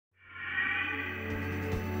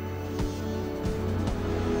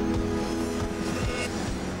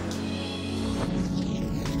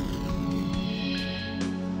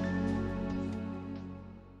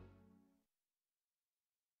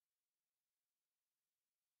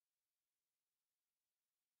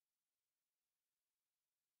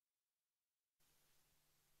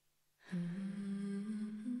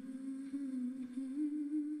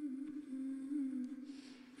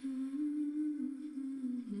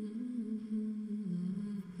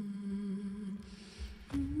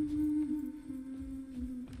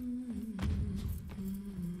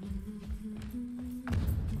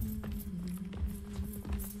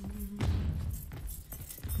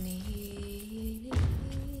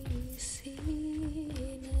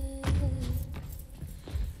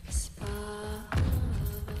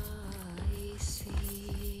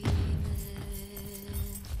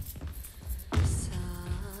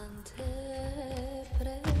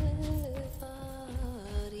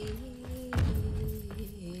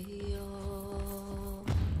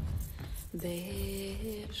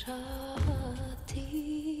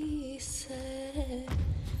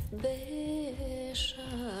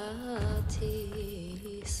Bešati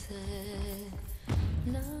se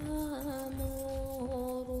na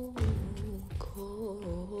moru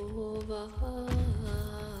kovala.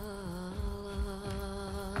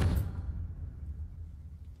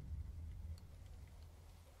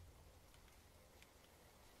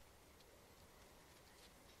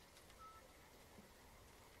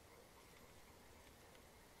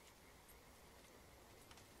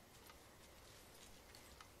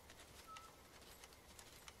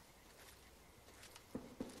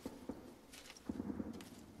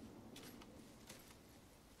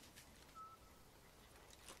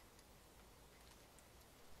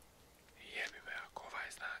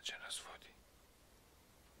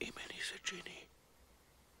 I meni se čini.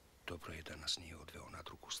 Dobro je da nas nije odveo na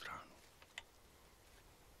drugu stranu.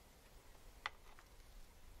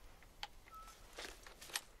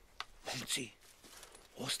 Momci,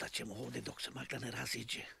 ostaćemo ovdje dok se magla ne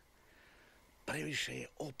raziđe. Previše je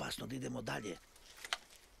opasno da idemo dalje.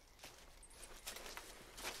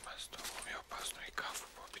 Ma s tobom je opasno i kafu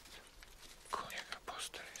popit. Ko njega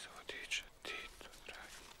postari za vodiča, ti to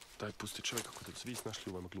dragi. Daj, pusti čovjeka kod da svi našli u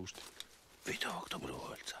ovoj maglušti. Vidi ovog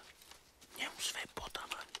dobrovoljca. Njemu sve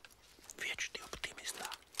potaman. Vječni optimista.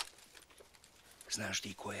 Znaš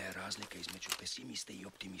ti koja je razlika između pesimiste i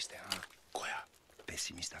optimiste, a? Koja?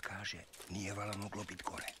 Pesimista kaže, nije vala moglo biti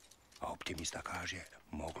gore. A optimista kaže,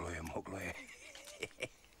 moglo je.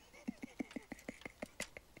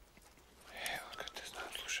 Evo kad te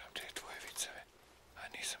znam, slušam te tvoje viceve, a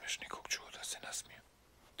nisam još nikog čuo da se nasmiju.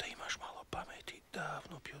 Da imaš malo pameti,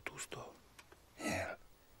 davno bi odustao.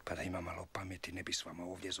 Pa da ima malo pameti, ne bi s vama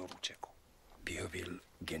ovdje zoru čekao. Bio bi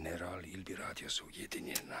general ili bi radio za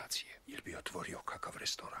Ujedinjene nacije, ili bi otvorio kakav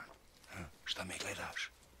restoran. Šta me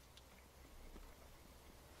gledaš?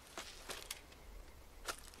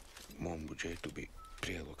 Mom budžetu bi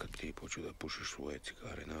prijelo kad ti počeo da pušiš svoje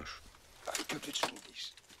cigare, naš. Ali kad već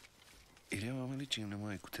nudiš? Jer ja vam ličim na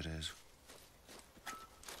majku Terezu.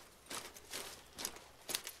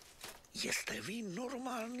 Jeste vi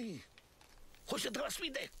normalni? Hoće da vas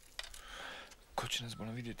vide? Ko će nas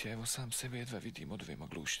bolno vidjeti, a evo sam sebe jedva vidim od ove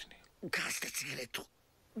magluštine. Gasite cigaretu!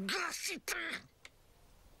 Gasite!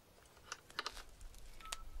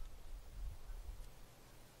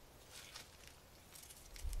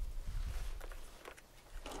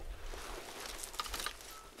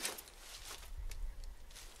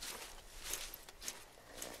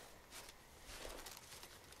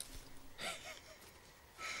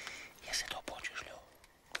 Jesi to počešljio?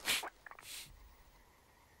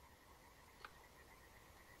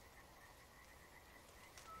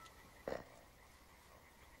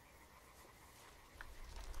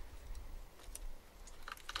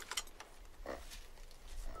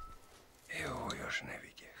 Evo još ne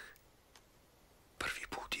vidjeh. Prvi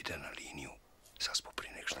put ide na liniju, zaspo pri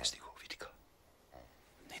nek što ne stigo vidika.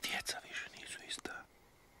 Ni djeca više nisu ista.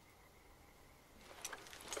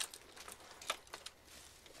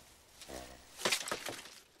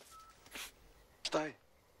 Staj.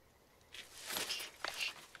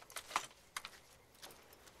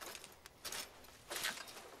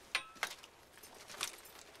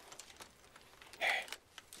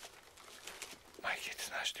 Majke, ti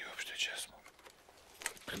znaš ti uopšte če smo?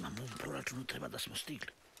 Prema mom proračunu treba da smo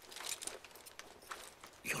stigli.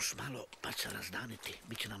 Još malo pa će se razdaniti,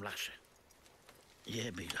 bit će nam lakše.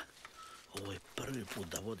 Jebi ga, ovo je prvi put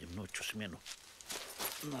da vodim noću smjenu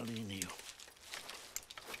na liniju.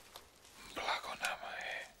 Blago nama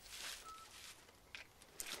je.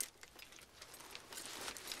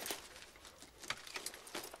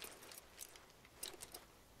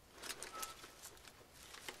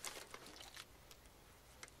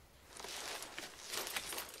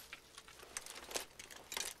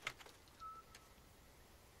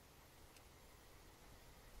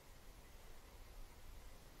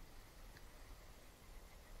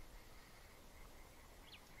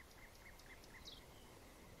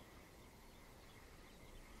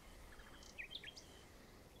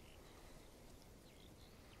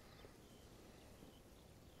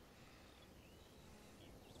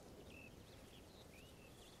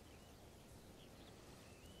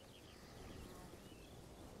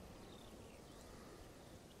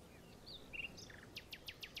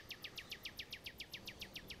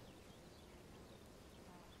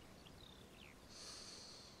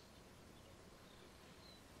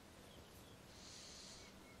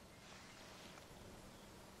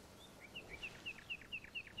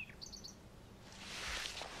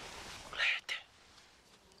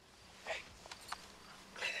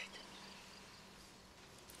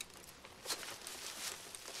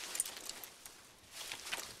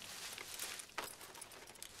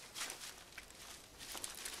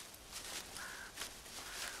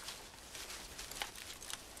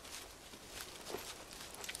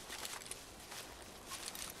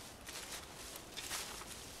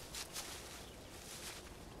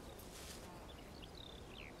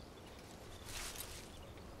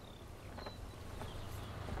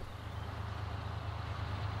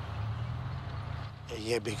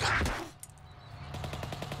 Jebi ga.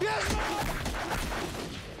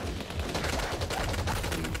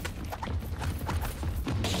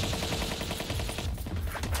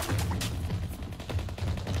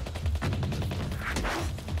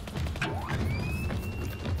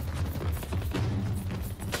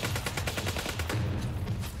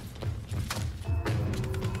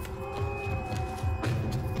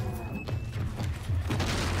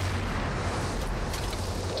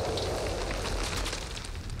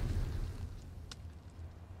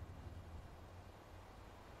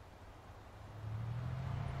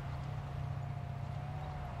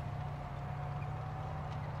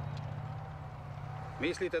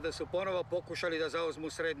 Mislite da su ponovo pokušali da zauzmu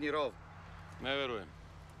srednji rov? Ne verujem.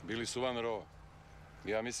 Bili su van rova.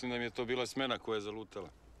 Ja mislim da mi je to bila smena koja je zalutala.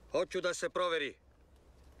 Hoću da se proveri.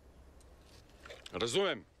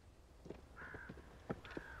 Razumem.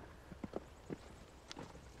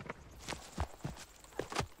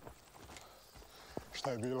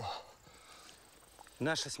 Šta je bilo?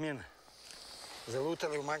 Naša smjena.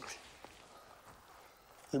 Zalutali u magli.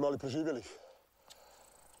 Ima li preživjelih?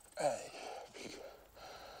 Ej.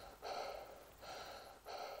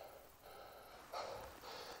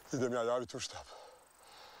 Idem ja javiti u štab.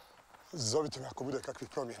 Zovite me ako bude kakvih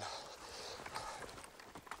promjena.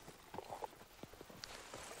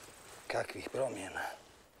 Kakvih promjena?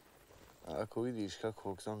 Ako vidiš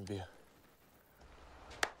kakvog zombija.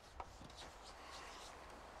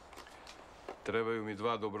 Trebaju mi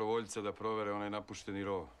 2 dobrovoljca da provere onaj napušteni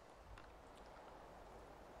rov.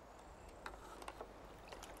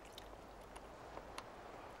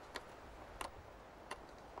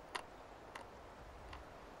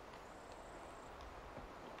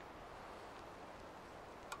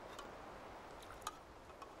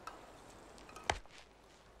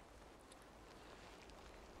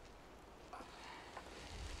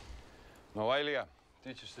 Novajlija,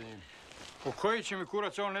 ti ćeš se njim. Po koji će mi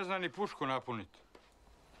kurac, on ne zna ni pušku napuniti.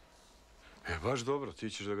 Baš dobro, ti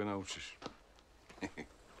ćeš da ga naučiš.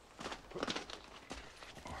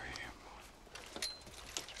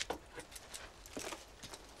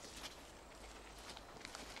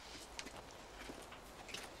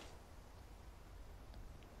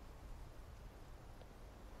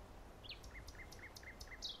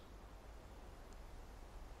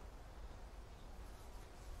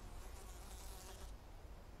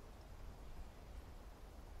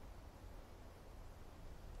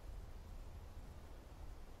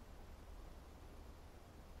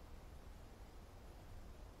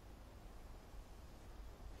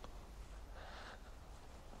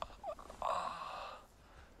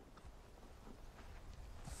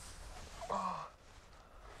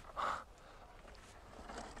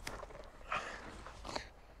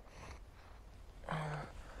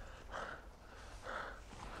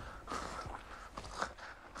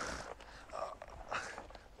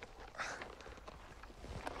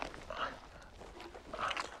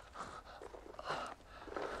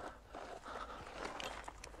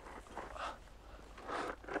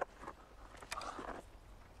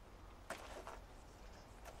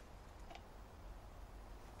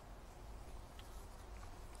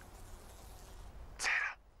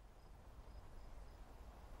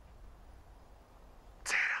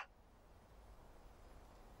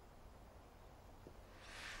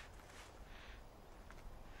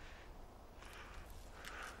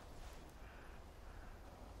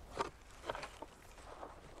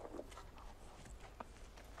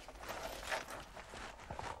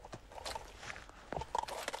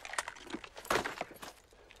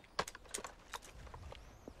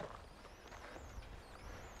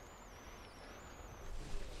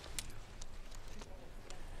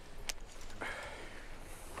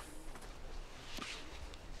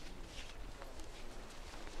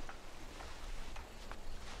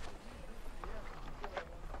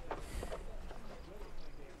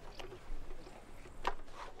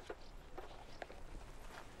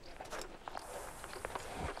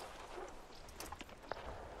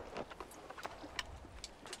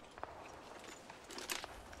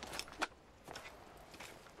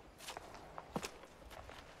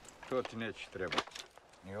 To ti neće trebati.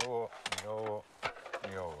 Ni ovo, ni ovo,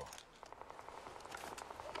 ni ovo.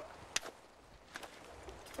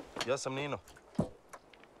 Ja sam Nino.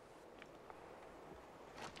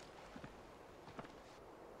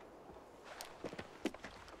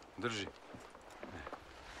 Drži.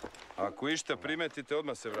 Ako išta primetite,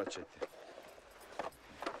 odmah se vraćajte.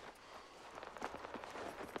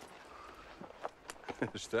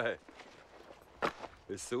 Šta je?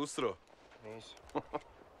 Jesi se usro? Nisam.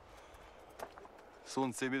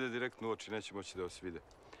 Sunce im ide direktno u oči, neće moći da vas vide.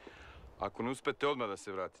 Ako ne uspete odmah da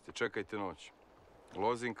se vratite, čekajte noć.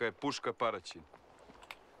 Lozinka je puška paraćin.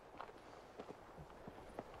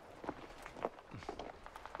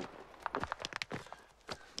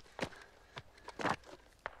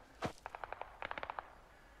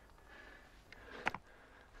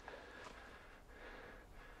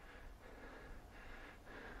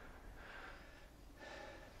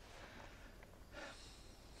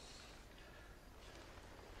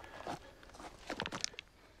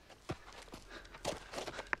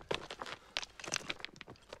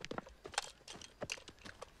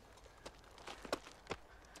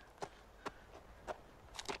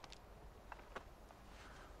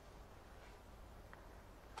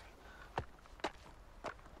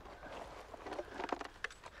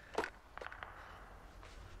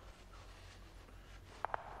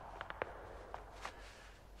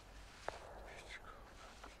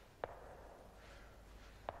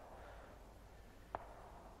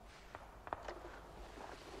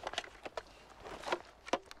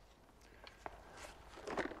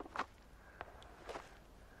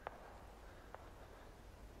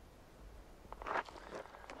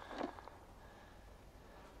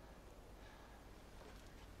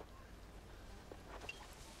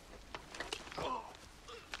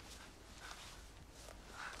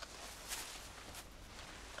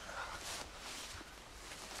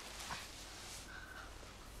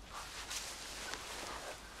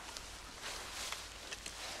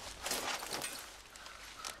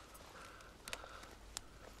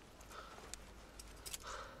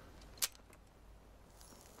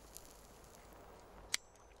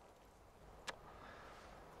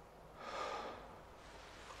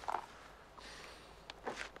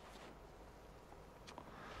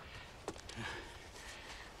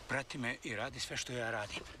 Prati me i radi sve što ja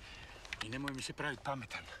radim. I nemoj mi se praviti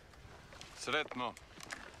pametan. Sretno.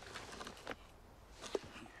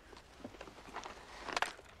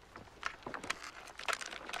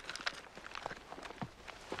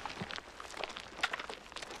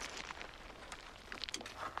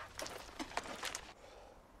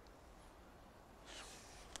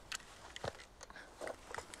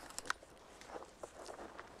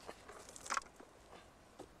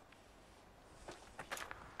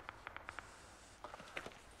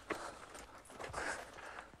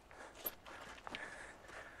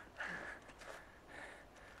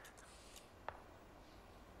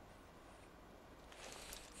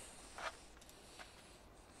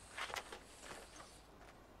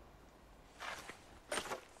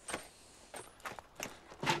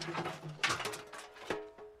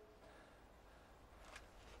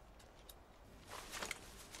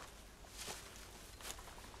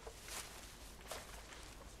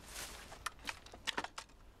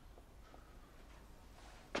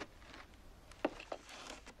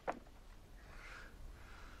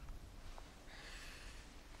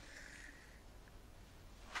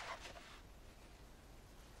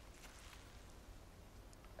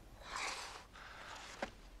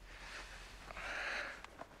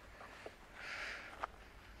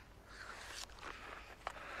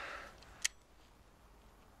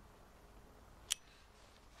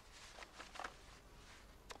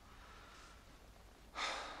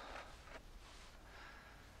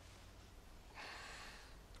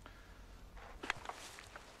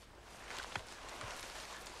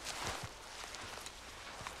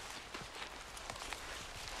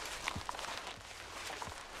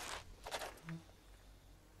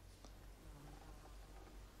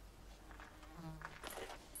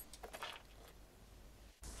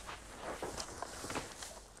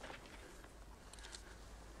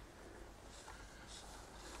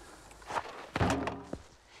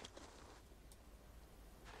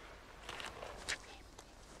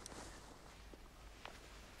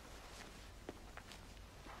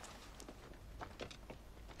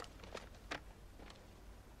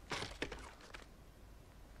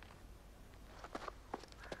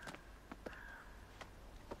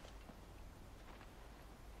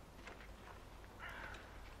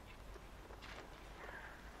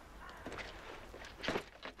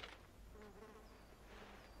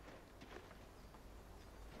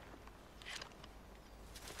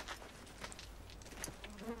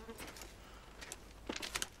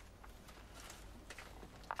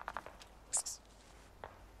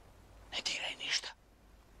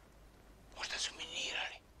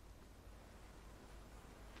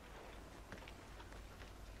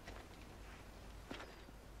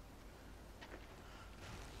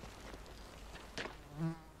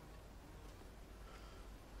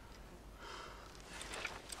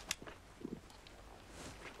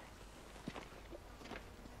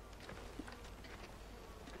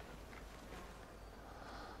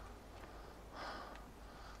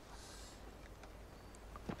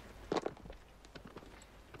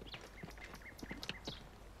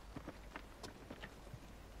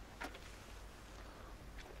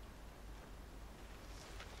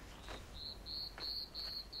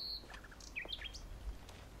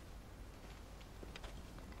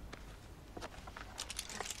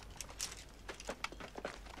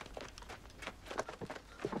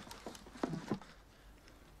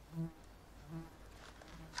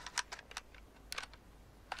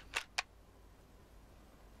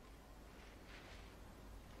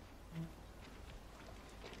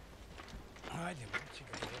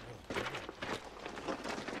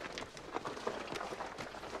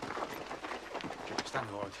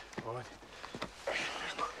 ovdje.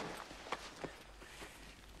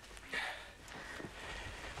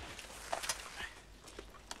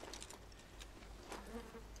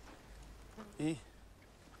 I?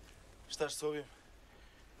 Štaš s ovim?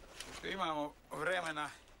 Imamo vremena,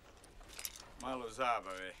 malo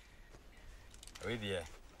zabave. Vidi je,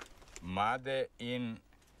 Made in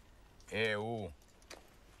EU.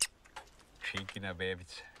 Šikina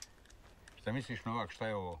bebica. Šta misliš, Novak, šta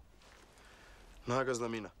je ovo? Nagazna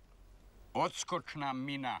mina. Odskočna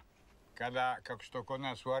mina. Kada, kako se to kod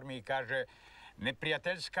nas u armiji kaže,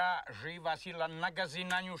 neprijateljska živa sila nagazi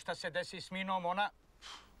na nju, šta se desi s minom, ona...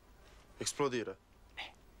 Eksplodira.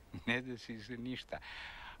 Ne desi se ništa.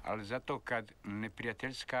 Ali zato kad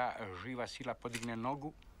neprijateljska živa sila podigne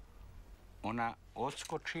nogu, ona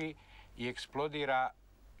odskoči i eksplodira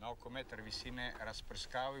na oko metar visine,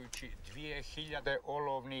 rasprskavajući 2000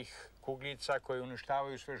 olovnih kuglica koje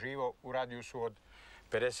uništavaju sve živo u radijusu od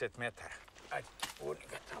 50 metara. Ajde, urni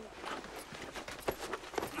ga tamo.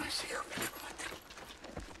 Nosi ga u pičku materiju.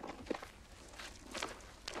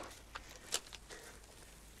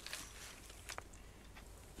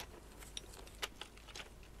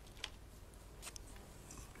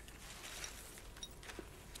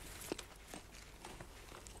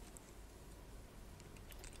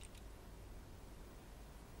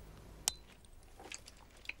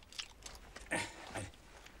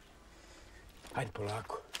 Ajde,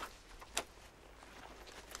 polako.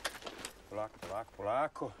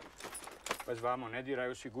 Polako. Pa zvamo, ne diraj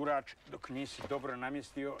osigurač dok nisi dobro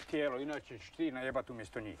namjestio tijelo, inače ćeš ti najebat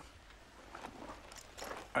umjesto njih.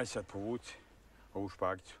 Ajde sad povuci ovu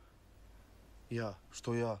špagicu. Ja?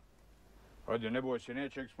 Što ja? Ajde, ne boj se,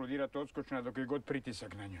 neće eksplodirati odskočna dok je god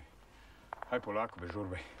pritisak na njoj. Ajde, polako, bez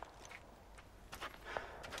žurbe.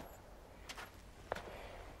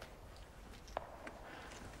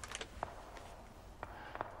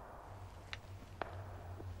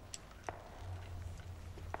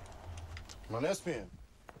 Ma ne smijem.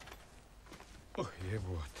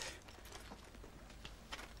 Jebote.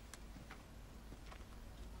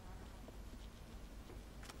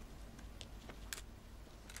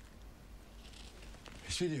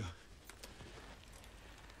 Jesi vidio?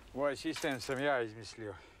 Ovaj sistem sam ja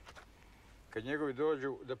izmislio. Kad njegovi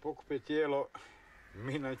dođu da pokupe tijelo,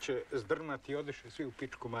 mina će zdrmati i odeše svi u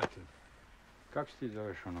pičku materinu. Kako se ti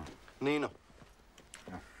zoveš ono? Nino.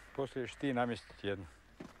 Poslije ćeš ti namjestiti jednu.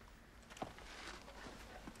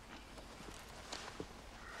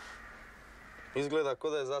 Izgleda ko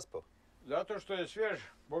da je zaspao. Zato što je svjež.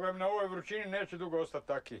 Boga mi na ovoj vrućini neće dugo ostati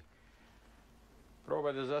taki.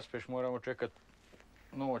 Probaj da zaspeš, moramo čekat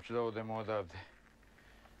noć da odemo odavde.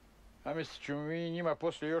 Namjestit ćemo mi njima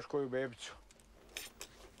poslije još koju bebicu.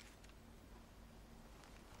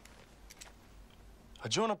 A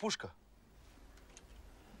gdje ona puška?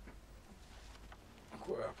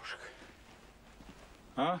 Koja puška?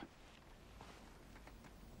 A?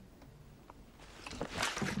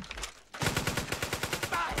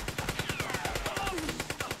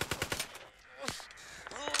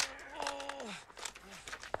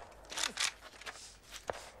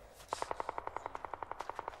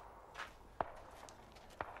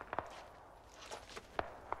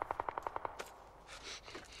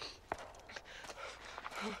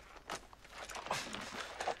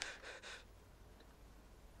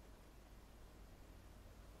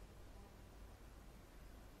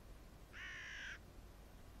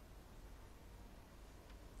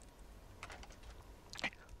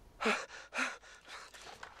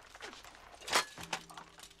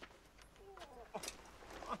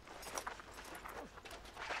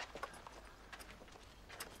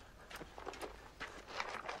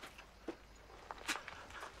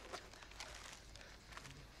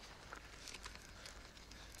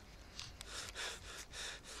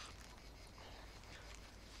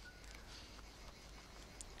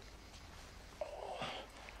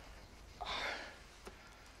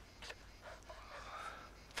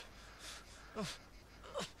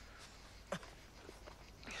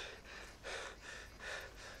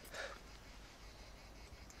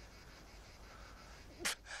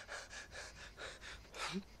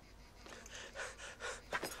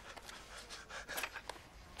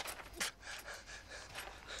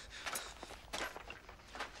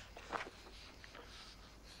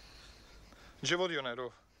 Gdje vodi onaj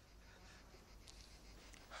rov?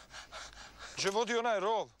 Gdje vodi onaj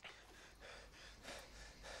rov?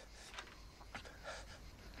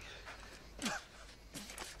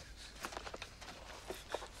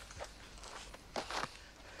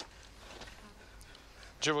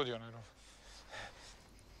 Gdje vodi onaj rov?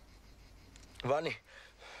 Vani.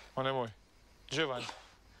 Ma nemoj. Gdje vani?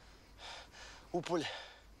 U polje.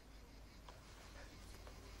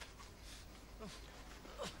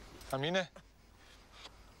 A Mine?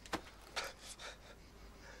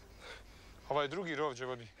 Ovaj drugi rov gdje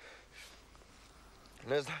vodi.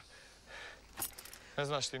 Ne znam. Ne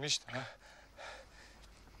znaš ti ništa, ne?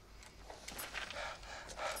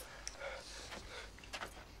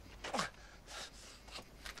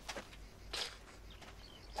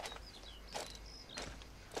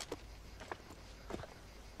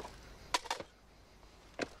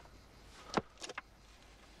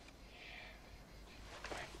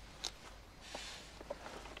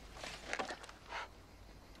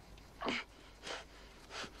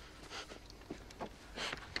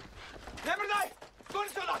 Ne mrdaj! Skloni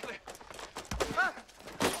se odakle!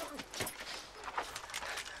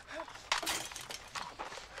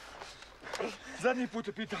 Zadnji put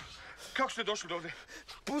te pitam, kako ste došli do ovdje?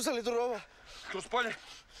 Puzali do rova. Kroz polje?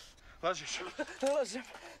 Lažiš? Ne lažem.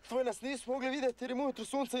 Tvoje nas nisu mogli vidjeti jer im ujutro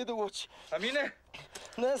sunce ide u oči. A Mine?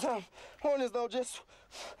 Ne znam. On je znao gdje su.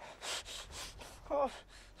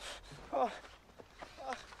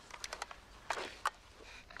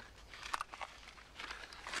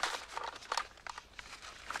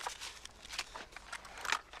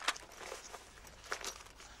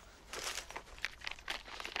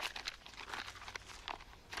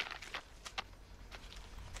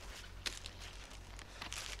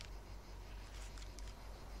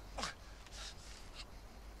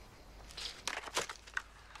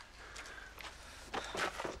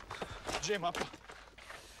 Gdje je mapa?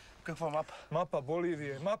 Kakva mapa? Mapa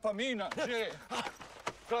Bolivije, mapa mina, gdje je?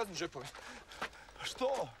 Prazni džepove.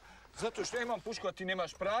 Što? Zato što ja imam pušku, a ti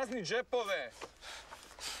nemaš. Prazni džepove.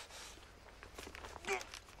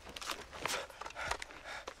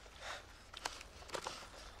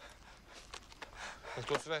 Je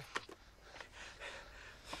to sve?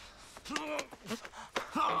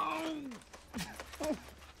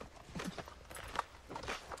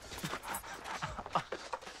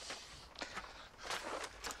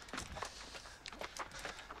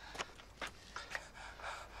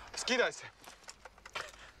 Skidaj se.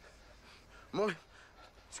 Molim.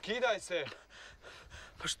 Skidaj se.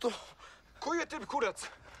 Pa što? Koji je tebi kurac?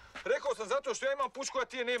 Rekao sam zato što ja imam pušku, a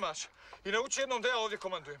ti je nemaš. I nauči jednom da ja ovdje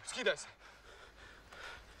komandujem. Skidaj se.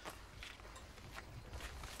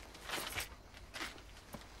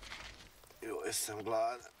 Joj, sam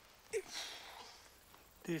gladan.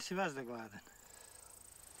 Ti si vazda gladan.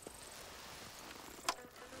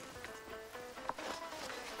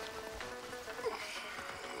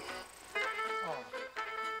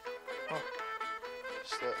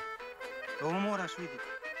 Šta je? Ovo moraš vidjeti.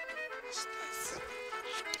 Šta je sad?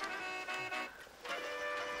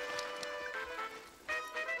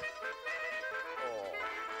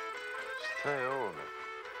 Šta je ovo, me?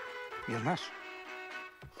 Jel naš?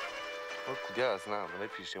 Otkud ja znam, ne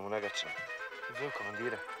pišem u nagačama. Zove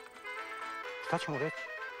komandira. Šta ću mu reći?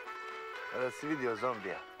 A da si vidio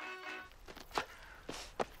zombija.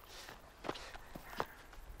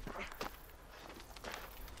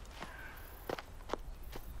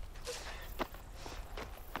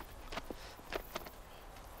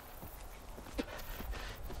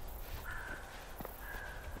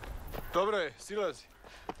 Dobro je, silazi.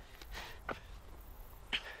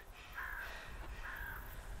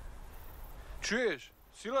 Čuješ?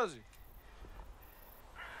 Silazi.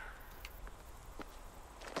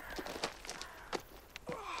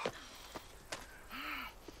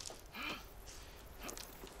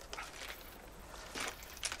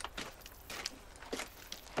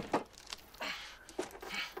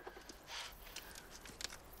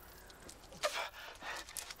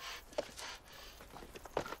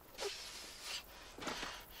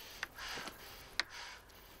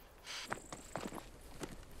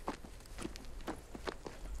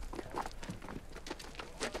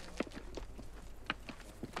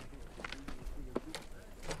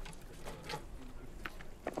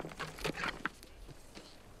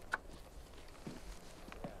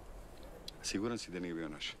 Siguran si da nije bio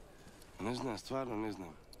naš? Ne znam, stvarno ne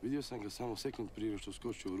znam. Vidio sam ga samo sekund prije što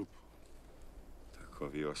skočio u rupu. Tako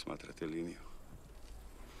vi osmatrate liniju.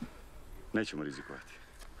 Nećemo rizikovati.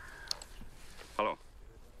 Halo?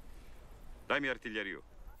 Daj mi artiljeriju.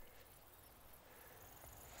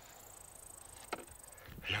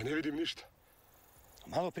 Ja ne vidim ništa.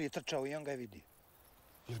 Malo prije trčao i on ga je vidio.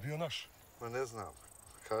 Je li bio naš? Ma ne znam.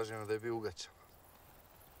 Kažem da je bio ugaćan.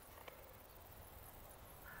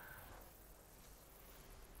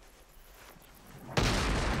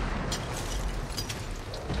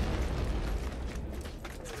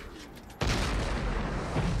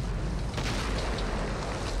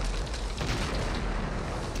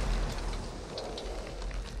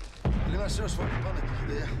 Imaš još svako pametnih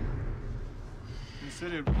ideja? Mi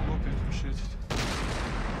serije mogu opet prošetiti.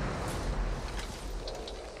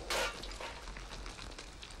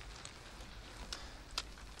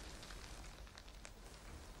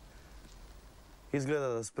 Izgleda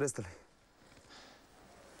da su prestali.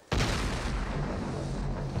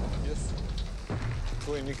 Jesu.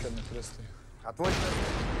 Tvoji nikad ne prestaju. A tvoji prestaju?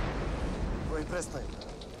 Tvoji prestaju.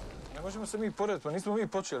 Ne možemo se mi porediti, pa nismo mi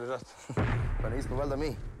počeli rat. Pa nismo valjda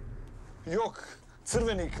mi. Jok,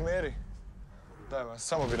 crveni kmeri. Daj vas,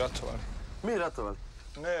 samo bi ratovali. Mi ratovali?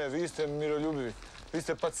 Ne, vi ste miroljubivi. Vi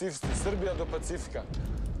ste pacifisti. Srbija do Pacifika.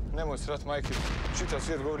 Nemoj srat, majke. Čitav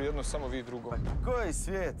svijet govori jedno, samo vi drugo. Pa koji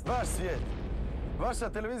svijet? Vaš svijet. Vaša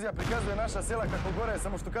televizija prikazuje naša sela kako gore,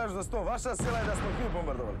 samo što kažu za 100. Vaša sela je da smo ih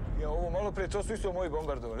bombardovali. Ja, ovo malo prije, to su isto moji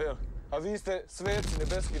bombardovali, jel? A vi ste sveci,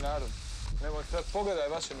 nebeski narod. Nemoj srat, pogledaj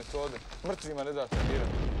vaše metode. Mrtvima ne date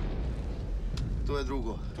dirati. To je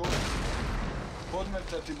drugo. To je.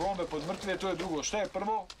 Podmetati bombe pod mrtve, to je drugo. Šta je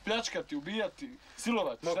prvo? Pljačkati, ubijati,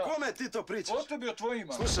 silovati. No kome ti to pričaš? O tebi, o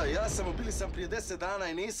tvojima. Slušaj, ja sam ubili sam prije 10 dana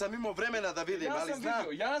i nisam imao vremena da vidim, ali znam...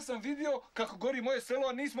 Ja sam vidio kako gori moje selo,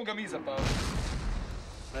 a nismo ga mi zapalili.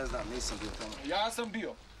 Ne znam, nisam bio tamo. Ja sam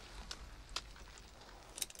bio.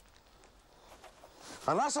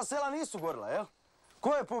 A naša sela nisu gorila, jel?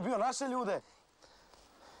 Ko je pobio naše ljude?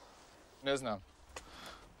 Ne znam.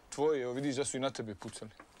 Tvoji, evo vidiš da su i na tebe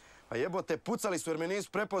pucali. Pa jebote, pucali su jer me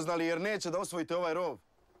nisu prepoznali jer neće da osvojite ovaj rov.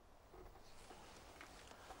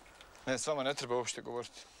 Ne, s vama ne treba uopšte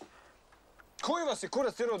govoriti. Koji vas je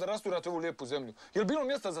kurac tjerao da rasturate ovu lijepu zemlju? Jel bilo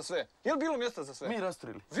mjesta za sve? Jel bilo mjesta za sve? Mi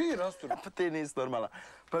rasturili. Vi rasturili? Pa ti nisi normalna.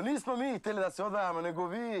 Pa nismo mi htjeli da se odvajamo, nego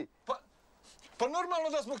vi... Pa normalno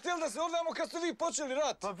da smo htjeli da se odvajamo kad ste vi počeli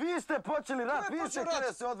rat. Pa vi ste počeli rat, vi ste htjeli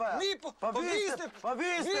da se odvaja. Pa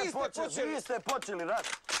vi ste počeli rat.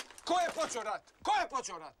 Ko je počeo rat? Ko je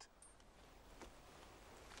počeo rat?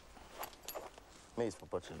 Mi smo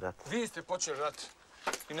počeli rat. Vi ste počeli rat.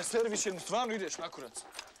 I na servis jednu stvarno ideš na kurac.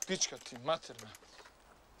 Pička ti, materna.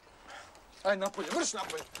 Aj napolje, vrš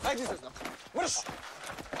napolje. Ajde izlaz napolje. Vrš!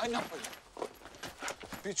 Aj napolje.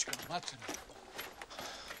 Pička, materna.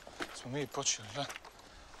 Smo mi počeli rat.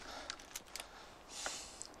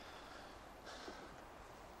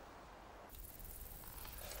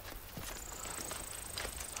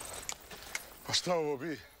 Pa šta ovo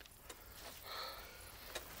bi?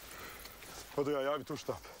 Odo ja javiti u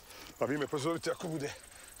štab. A vi me pozovite ako bude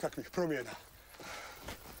kakvih promjena.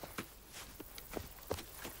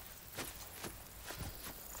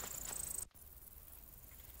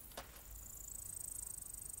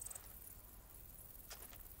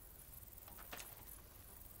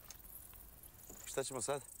 Šta ćemo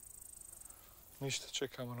sad? Ništa,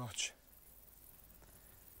 čekamo noć.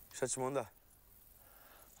 Šta ćemo onda?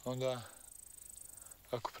 Onda,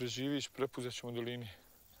 ako preživiš, prepuzat ćemo do linije.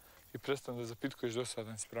 I prestan da zapitkuješ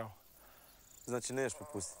dosadan si pravo. Znači, neš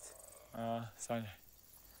popustiti? A, sanjaj.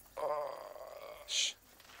 Šš.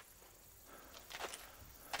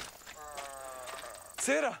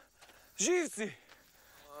 Cera! Živci!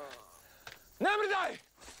 Ne mrdaj!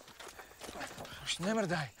 Ne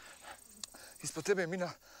mrdaj! Ispod tebe je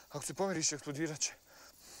mina. Ako se pomiriš, eksplodirat će.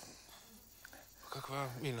 Kakva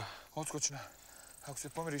mina? Odskočna. Ako se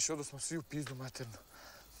pomiriš, odo smo svi u pizdu maternu.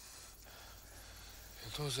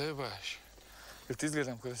 Jel to zajebaš? Jel ti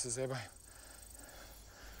izgledam kada se zajebajem?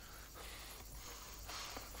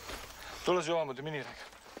 Dolazi ovamo, deminiraj ga.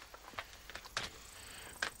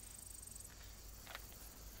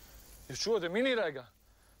 Jel čuo, deminiraj ga?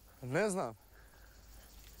 Ne znam.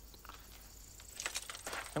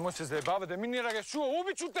 Nemoj se zajebavati, deminiraj ga, čuo,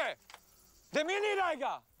 ubiću te! Deminiraj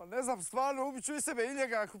ga! Pa ne znam, stvarno, ubiću i sebe i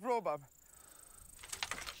njega ako probam.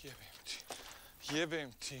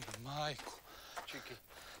 Jebem ti, majku. Čekaj,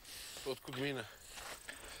 otkud mina?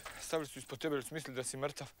 Stavili su ispod tebe jer su mislili da si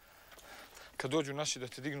mrtav. Kad dođu naši da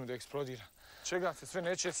te dignu da eksplodira. Čega se sve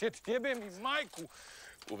neće sjetiti, jebem i majku!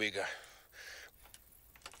 Ubij ga.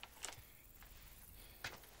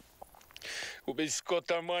 Ubij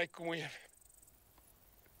skota, majku mu jebem.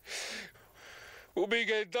 Ubij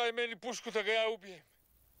ga i daj meni pušku da ga ja ubijem.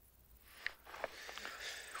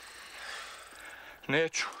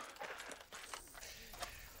 Neću.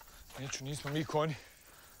 Neću, nismo mi konji.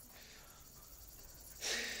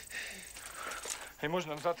 Ej, može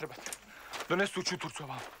nam zatrebati. Donesu čuturcu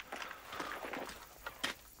ovamo.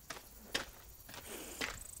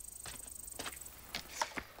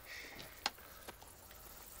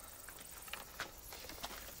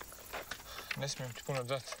 Ne smijem ti puno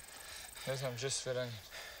dati. Ne znam gdje sve ranjen.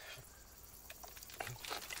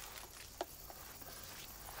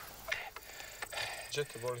 Gdje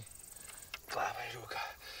te boli? Glava i ruka.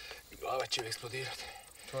 Glava će eksplodirati.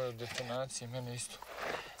 To je od detonacije, mene isto.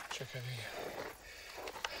 Čekaj, vidim.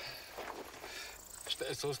 Šta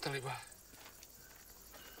je s ostalima?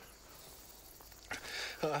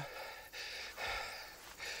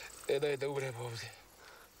 Ne daj da umrem ovdje.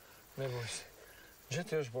 Ne boj se. Gdje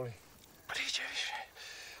te još boli? Priđe više.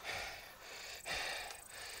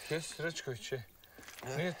 Jesi Srećković je?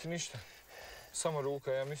 Nije ti ništa. Samo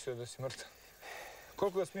ruka, ja mislio da si mrtav.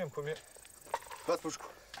 Koliko ga smijem pomjeriti? Bac pušku.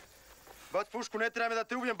 Bac pušku, ne treba me da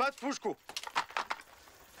te ubijem, bac pušku!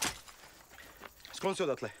 Sklon se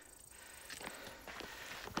odatle.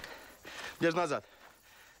 Bjež nazad.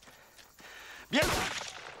 Bjež!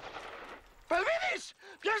 Pa jel vidiš?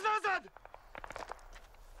 Bjež nazad!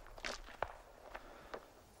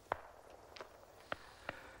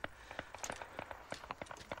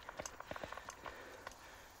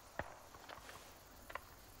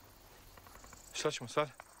 Šta ćemo sad?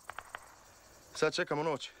 Sad čekamo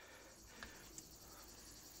noć.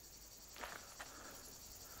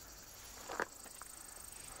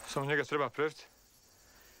 Samo njega treba previti.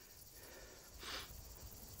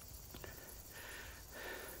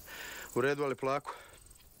 U redu, ali polako.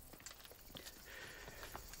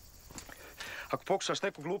 Ako pokušaš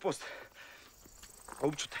neku glupost,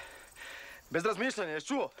 ubću te. Bez razmišljanja, jesi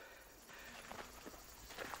čuo?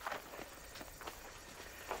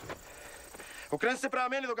 Okreni se prema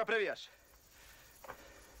meni dok ga previjaš.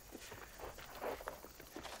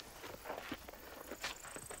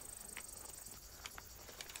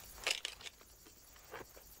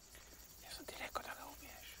 Jesam ti rekao da ga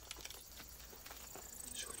ubiješ.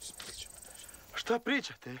 Šuti, smislit ćemo nešto. Šta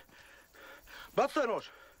pričate? Baci taj nož!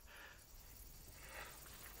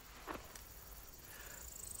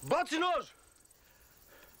 Baci nož!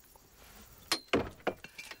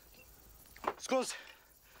 Sklon se!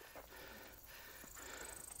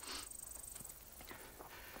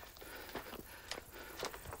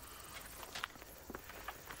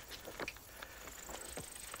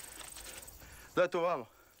 Daj to vamo.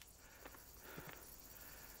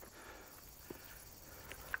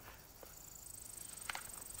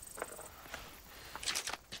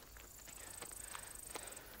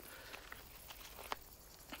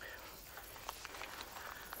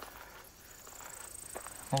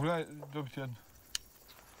 Mogu ja dobiti jednu?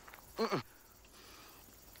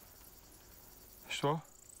 Što?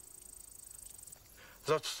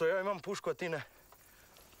 Zato što ja imam pušku, a ti ne.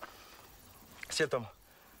 Sjed tamo.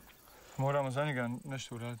 Moramo za njega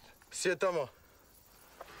nešto uraditi. Sjed tamo.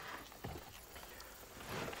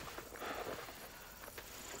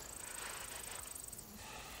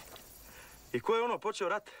 I ko je ono počeo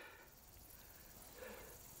rat?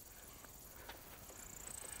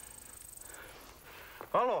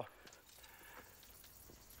 Alo?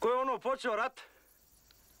 Ko je ono počeo rat?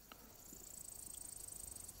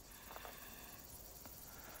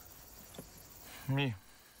 Mi.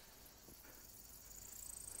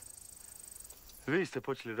 Vi ste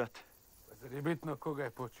počeli rat. Pa zar je bitno koga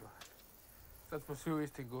je počeo? Sad smo svi u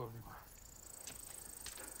istim govnima.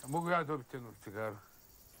 A mogu ja dobiti jednu cigaru?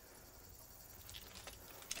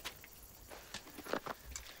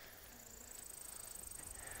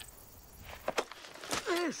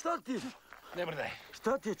 Šta ti? Ne mrdaj.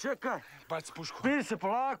 Šta ti je, čekaj? Baci pušku. Spiri se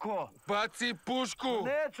polako. Baci pušku!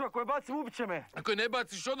 Neću, ako je bacim, ubit će me. Ako je ne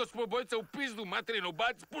baciš, odnos smo obojica u pizdu materinu.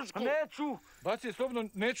 Baci pušku! Neću. Baci je slobodno,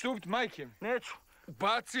 neću te ubiti majke. Neću.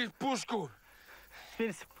 Baci pušku!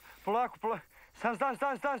 Spiri se, polako.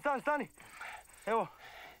 Stani. Evo.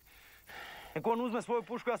 Nek on uzme svoju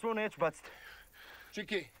pušku, ja svoju neću baciti.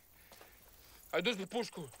 Čiki, ajde uzmi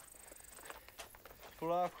pušku.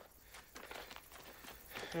 Polako.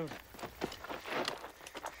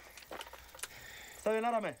 Stavi je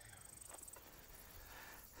na rame.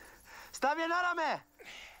 Stavi je na rame!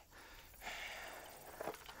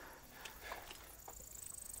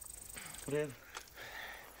 U redu.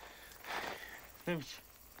 Ne biće.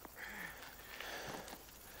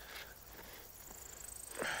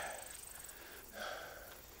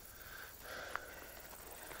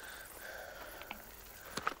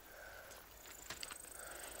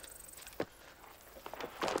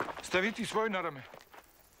 Stavi ti svoju na rame.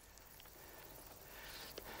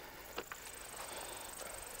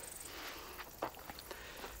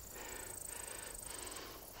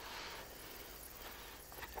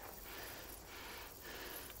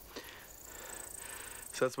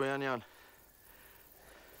 Sad smo jedan.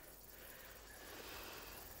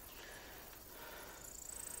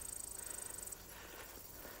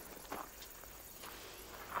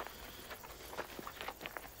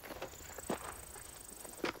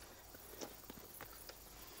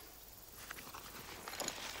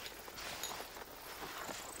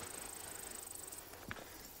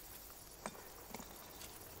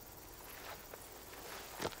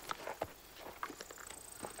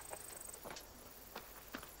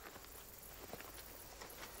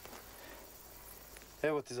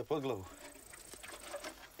 Evo ti za podglavu.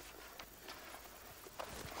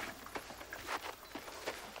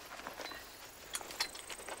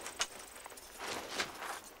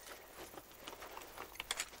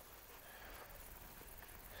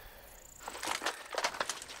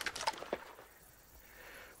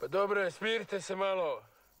 Pa dobro je, smirite se malo.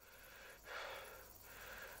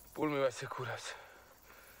 Pulmi vas je kurac.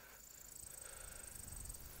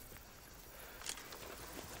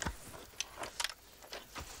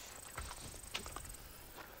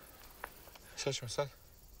 Šta ćemo sad?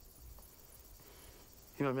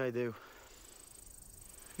 Imam ja ideju.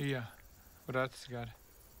 I ja. Vrati cigare.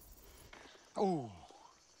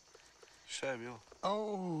 Šta je bilo?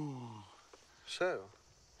 Šta je ovo?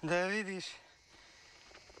 Da vidiš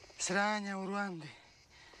sranja u Ruandi.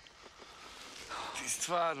 Ti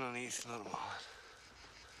stvarno nisi normalan.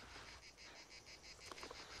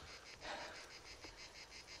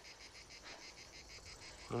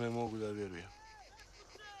 Ne mogu da vjerujem.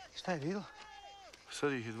 Šta je bilo?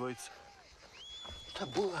 Sad ih je dvojica. Šta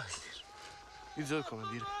bulastiš? Idi za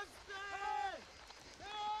komandira.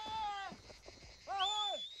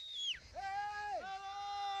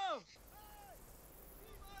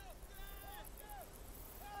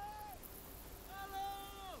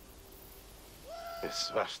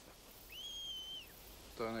 Svašta.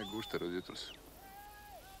 To je onaj gušter od jutros.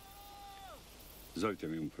 Zovite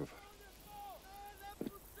mi profar.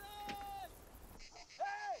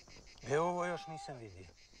 Ovo još nisam vidio.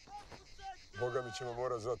 Boga mi ćemo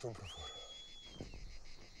morat zvati umprofor.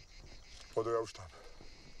 Odo ja u štab.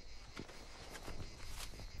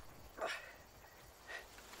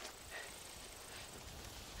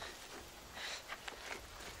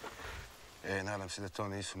 Nadam se da to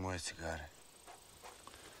nisu moje cigare.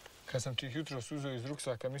 Kad sam ti ih jutros uzeo iz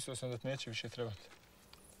ruksaka, mislio sam da ti neće više trebati.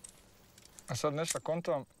 A sad nešto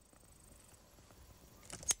kontam.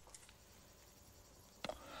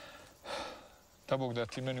 Da Bog da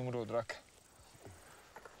ti meni umro od raka.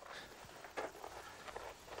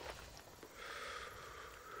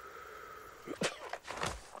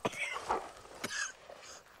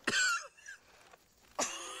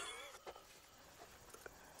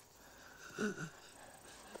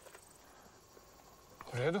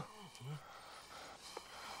 U redu?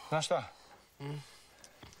 Znaš šta?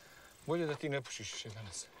 Bolje da ti ne pušiš više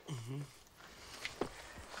danas.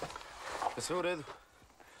 Je sve u redu?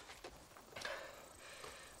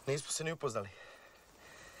 Nismo se ni upoznali.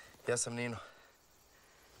 Ja sam Nino.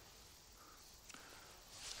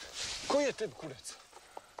 Koji je tebi kurac?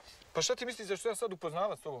 Pa šta ti misliš da ću ja sad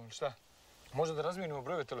upoznavat s tobom ili šta? Možda da razmijenimo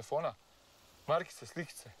brojeve telefona, markice,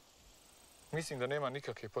 slikice. Mislim da nema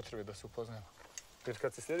nikakve potrebe da se upoznajemo. Jer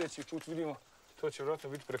kad se sljedeći put vidimo, to će vjerojatno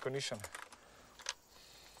biti preko nišane.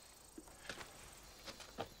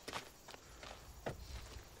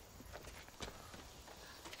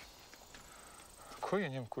 Koji je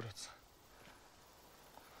njem kurac?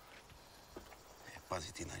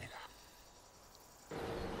 Pazi ti na njega.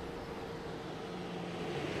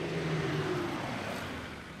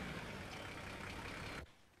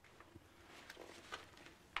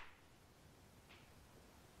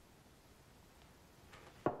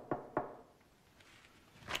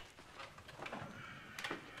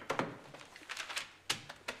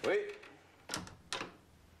 Oui.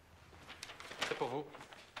 C'est pour vous.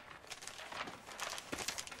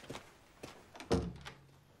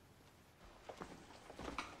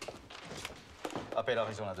 Appel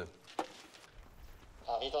Arizona 2.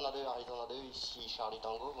 Arizona 2, ici Charlie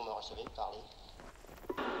Tango, vous me recevez, parlez.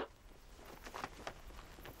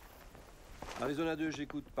 Arizona 2,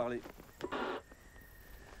 j'écoute, parlez.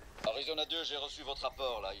 Arizona 2, j'ai reçu votre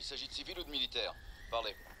rapport, là. Il s'agit de civil ou de militaire?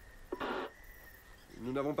 Parlez.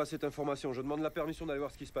 Nous n'avons pas cette information. Je demande la permission d'aller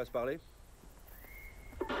voir ce qui se passe, parlez.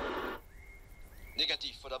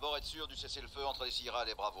 Négatif. Faut d'abord être sûr du cessez-le-feu entre les Sierra et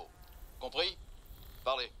les Bravos. Compris?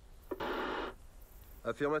 Parlez.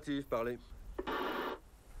 Affirmatif, parlez.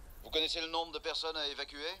 Vous connaissez le nombre de personnes à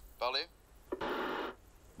évacuer? Parlez.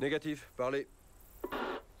 Négatif, parlez.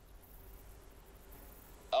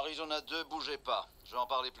 Arizona 2, bougez pas. Je vais en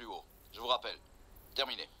parler plus haut. Je vous rappelle.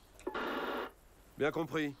 Terminé. Bien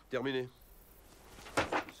compris, terminé.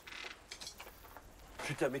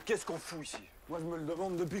 Putain, mais qu'est-ce qu'on fout ici? Moi, je me le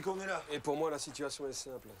demande depuis qu'on est là. Et pour moi, la situation est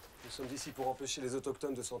simple. Nous sommes ici pour empêcher les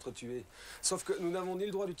autochtones de s'entretuer. Sauf que nous n'avons ni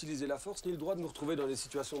le droit d'utiliser la force, ni le droit de nous retrouver dans des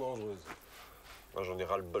situations dangereuses. Moi, j'en ai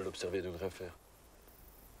ras le bol d'observer de rien faire.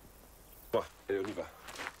 Bon, allez, on y va.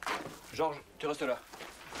 Georges, tu restes là.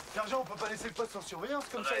 Sergent, on peut pas laisser le poste sans surveillance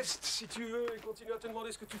comme ça. Reste, si tu veux, et continue à te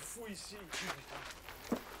demander ce que tu fous ici.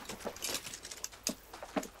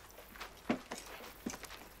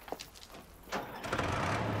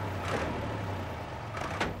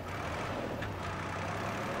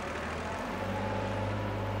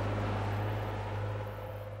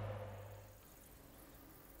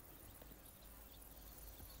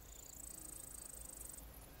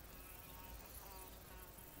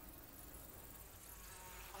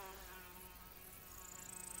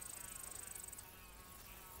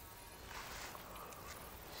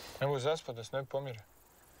 Nemoj zaspat da se ne pomire.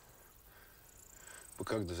 Pa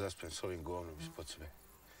kako da zaspijem s ovim govnom ispod sebe?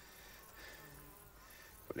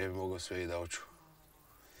 Pa ne bi mogao sve i da oču.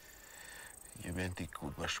 Jebem ti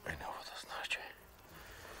kud baš mene ovo da znači.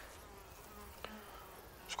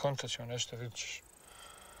 Skontat ćemo nešto, vidit ćeš.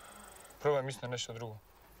 Probaj misli na nešto drugo.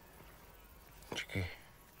 Čekaj.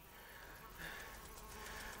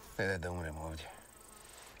 Ne daj da umrem ovdje.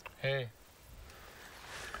 Ej.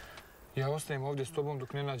 Ja ostajem ovdje s tobom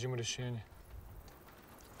dok ne nađemo rješenje.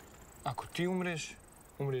 Ako ti umreš,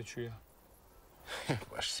 umrijet ću ja.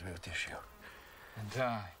 Baš si me utješio.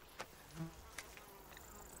 Daj.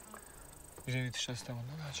 Idem vidjeti šta se tamo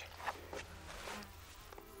događa.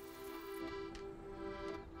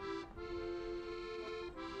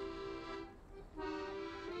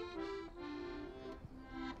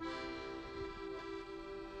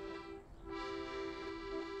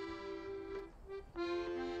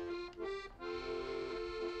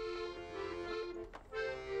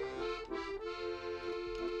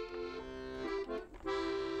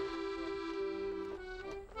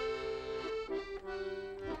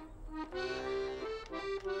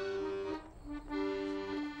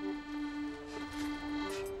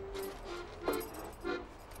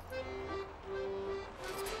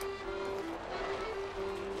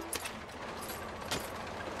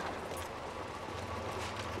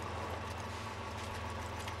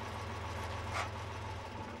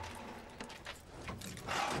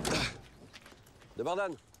 Dobar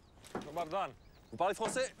dan. Dobar dan. Vous parlez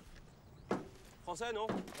français? Français, non?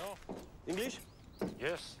 Non. English?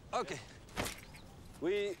 Yes. Okay.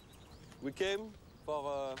 We came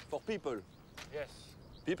for people. Yes.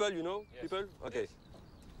 People, you know? Yes. People? Okay. Yes.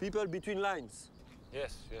 People between lines.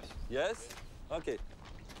 Yes, yes. Yes? Okay.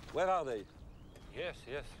 Where are they? Yes,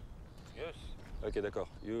 yes. Yes. Okay, d'accord.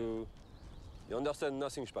 You understand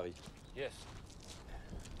nothing, je parie. Yes.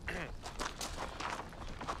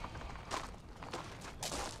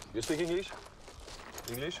 You speak English?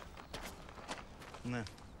 English? Ne.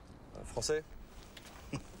 Français?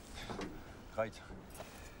 Right.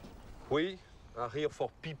 We are here for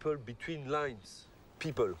people between lines.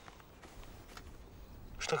 People.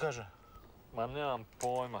 Šta kaže? Ma nemam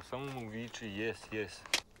pojma, samo mu viči yes, yes.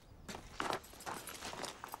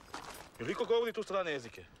 Jel iko govori tu strane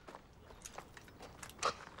jezike?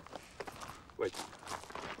 Wait.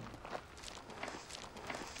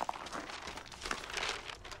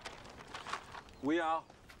 We are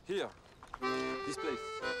here. This place.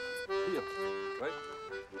 Here. Right?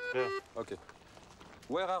 Yeah. Okay.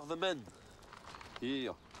 Where are the men?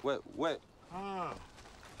 Here. Where? Ah.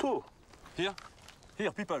 Tu. Here?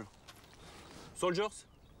 Here, people. Soldiers?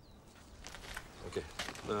 Okay.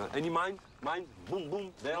 Any mine? Mine? Boom,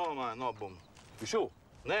 boom. There? No, man, no boom. You sure?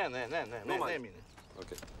 Ne mine. mine.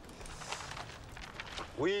 Okay.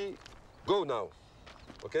 We go now.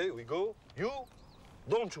 Okay, we go. You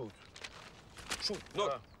don't shoot. Shoot.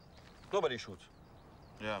 No. Nobody shoots.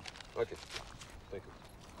 Yeah. Okay. Thank you.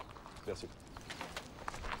 Merci.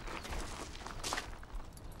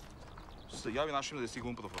 Se javi našim da si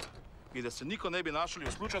gumprofora. I da se niko ne bi našli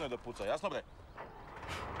u slučajno da puca, jasno bre?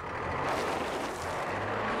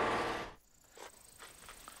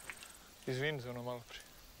 Izvini za ono malo prije.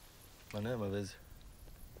 Ma nema veze.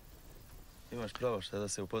 Imaš pravo šta da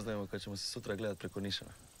se upoznajemo kad ćemo se sutra gledat preko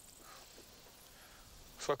Nišana.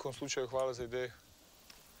 U svakom slučaju hvala za ideju.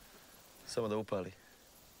 Samo da upali.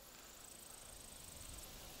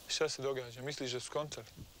 Šta se događa? Misliš da su skontali?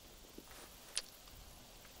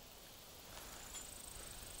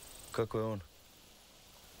 Kako je on?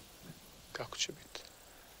 Kako će biti?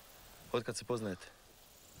 Otkad se poznajete?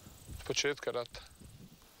 Od početka rata.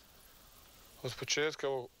 Od početka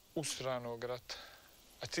ovog ustranog rata.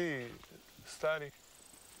 A ti, stari?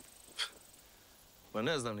 Ma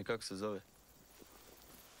ne znam ni kako se zove.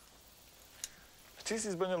 A ti si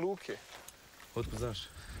iz Banja Luke. Otkud znaš?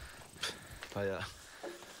 Pa ja.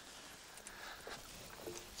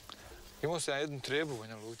 Imao sam jednu trebu u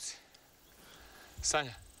Banja Luci.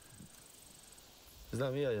 Sanja.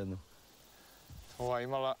 Znam i ja jednu. Ova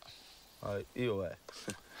imala... A i ova je.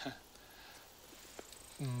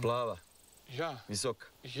 Plava. Ja. Visoka.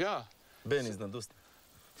 Ja. Ben iznad usna.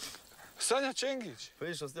 Sanja Čengić. Pa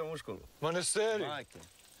išao s njom u školu. Ma ne seri. Majke.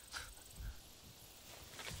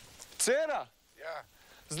 Cera. Ja.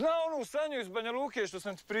 Zna onu Sanju iz Banja Luke što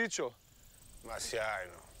sam ti pričao? Ma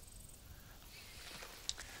sjajno.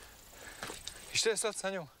 I šta je sad sa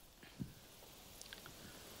njom?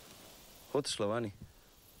 Otišla vani.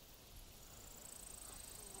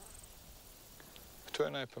 To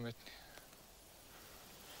je najpametnije.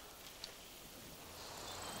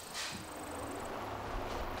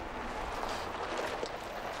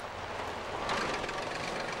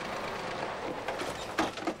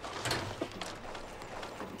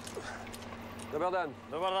 Zabranjeno.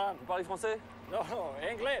 Zabranjeno. Vous parlez français? No, no,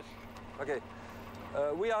 English. Okay.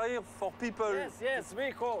 We are here for people. Yes, yes,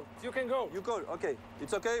 we call. You can go. You call, okay.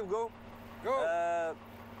 It's okay, we go? Go.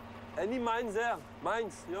 Any mines there?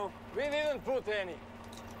 Mines, you know? We didn't put any.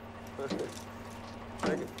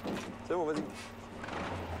 Okay. C'est bon, vas-y.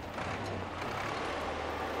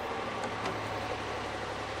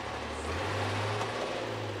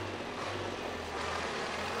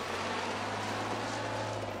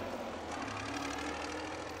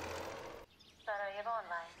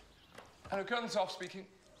 Hello, Colonel Soft speaking.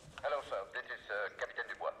 Hello, sir. This is Captain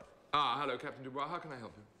Dubois. Ah, hello, Captain Dubois. How can I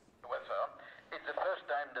help you? Well, sir, it's the first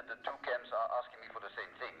time that the two camps are asking me for the same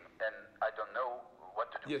thing, and I don't know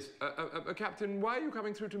what to do. Yes, Captain, why are you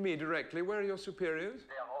coming through to me directly? Where are your superiors?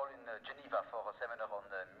 They are all in Geneva for a seminar on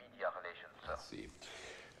media relations, sir. I see.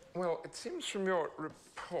 Well, it seems from your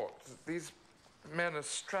report that these men are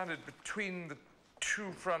stranded between the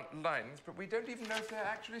two front lines, but we don't even know if they're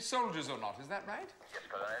actually soldiers or not. Is that right? Yes,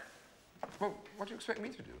 Colonel. Well, what do you expect me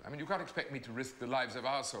to do? I mean, you can't expect me to risk the lives of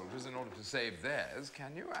our soldiers in order to save theirs,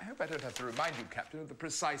 can you? I hope I don't have to remind you, Captain, of the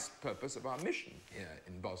precise purpose of our mission here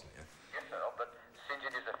in Bosnia. Yes, sir, but since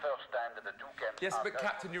it is the first time that the two camps Yes, are... but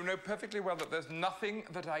Captain, you know perfectly well that there's nothing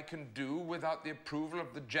that I can do without the approval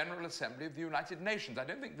of the General Assembly of the United Nations. I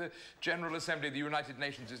don't think the General Assembly of the United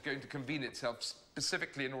Nations is going to convene itself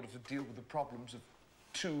specifically in order to deal with the problems of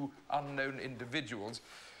two unknown individuals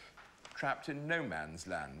trapped in no man's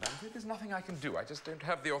land. I'm afraid there's nothing I can do. I just don't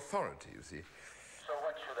have the authority, you see. So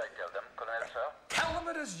what should I tell them, Colonel, sir? Tell them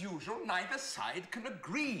that, as usual, neither side can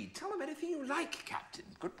agree. Tell them anything you like, Captain.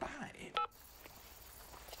 Goodbye.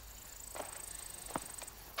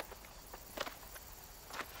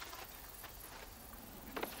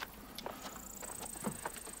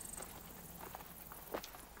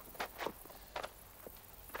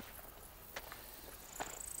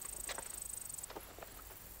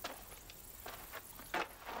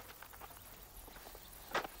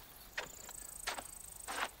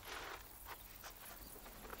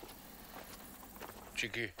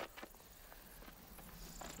 Čiki,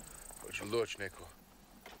 hoće li doći neko?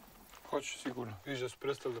 Hoće sigurno. Vidiš da su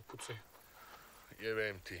prestali da pucaju.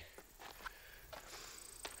 Jebem ti.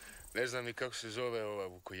 Ne znam ni kako se zove ova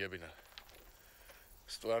vukojebina.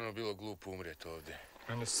 Stvarno bilo glupo umrijeti ovdje.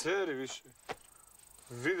 A ne seri više.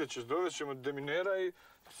 Vidjet ćeš, dovest ćemo deminera i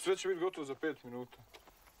sve će biti gotovo za 5 minuta.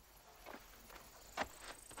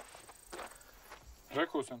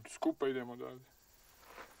 Rekao sam ti, skupa idemo odavde.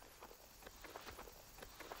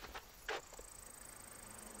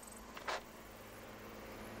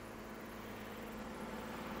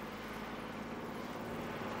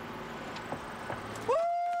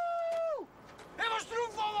 Evo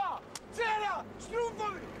štrumfova! Cera!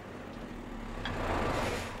 Štrumfovi!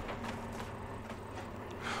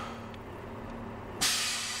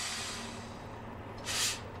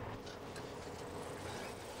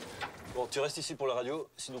 Bon, tu restes ici pour la radio.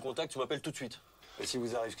 Si nous contactent, tu m'appelles tout de suite. Et si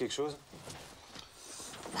vous arrive quelque chose...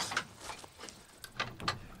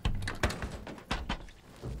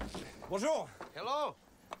 Bonjour. Hello.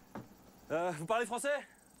 Vous parlez français?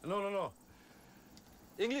 Non, non, non.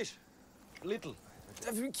 English? Little.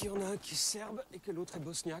 T'as vu qu'il y en a un qui est serbe et que l'autre est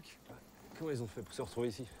bosniaque? Comment ils ont fait pour se retrouver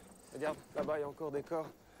ici? Regarde, là-bas, il y a encore des corps.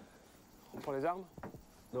 On prend les armes?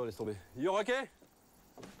 Non, laisse tomber. You're okay?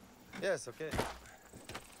 Yes, okay.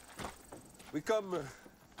 We come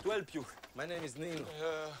to help you. My name is Neil.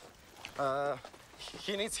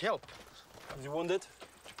 He needs help. You wounded?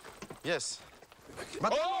 Yes.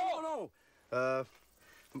 But no, no.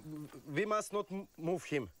 We must not move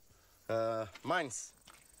him. Mines.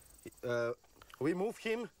 We move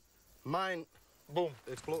him. Mine. Boom.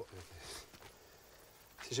 Explode.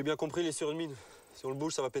 Si j'ai bien compris, il est sur une mine. Si on le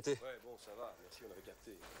bouge, ça va péter. Ouais, bon, ça va. Merci, on avait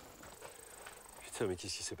capté. Putain, mais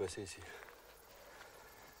qu'est-ce qui s'est passé ici?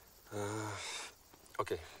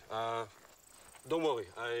 Ok. Don't worry.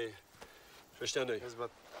 Je vais jeter un œil. Yes, but...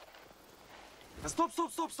 Stop,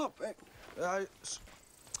 stop, stop, stop. Hey.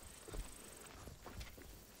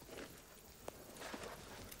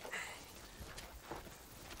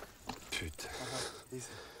 Putain.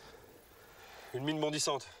 Une mine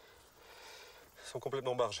bondissante. Ils sont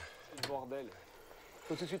complètement barges. Bordel.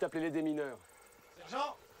 Faut tout de suite appeler les démineurs.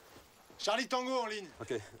 Sergent, Charlie Tango en ligne.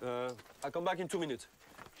 Ok. I come back in 2 minutes.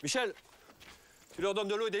 Michel, tu leur donnes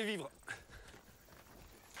de l'eau et des vivres.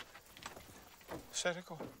 Šta je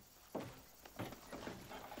rekao?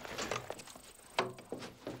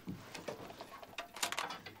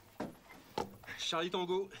 Charlie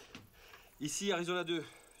Tango, ici Arizona 2.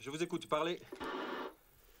 Je vous écoute, parlez.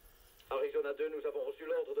 Arizona 2, nous avons reçu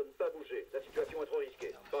l'ordre de ne pas bouger. La situation est trop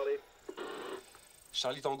risquée. Parlez.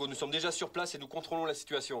 Charlie Tango, nous sommes déjà sur place et nous contrôlons la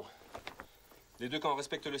situation. Les deux camps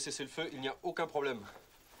respectent le cessez-le-feu, il n'y a aucun problème.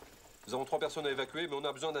 Nous avons 3 personnes à évacuer, mais on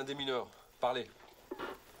a besoin d'un démineur. Parlez.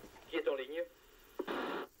 Qui est en ligne?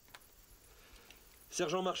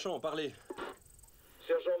 Sergent Marchand, parlez.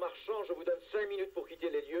 Sergent Marchand, je vous donne 5 minutes pour quitter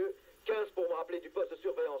les lieux, 15 pour me rappeler du poste de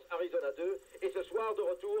surveillance Arizona 2, et ce soir, de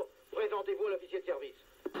retour, présentez-vous à l'officier de service.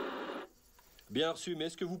 Bien reçu, mais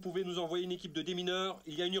est-ce que vous pouvez nous envoyer une équipe de démineurs?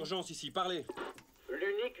 Il y a une urgence ici, parlez.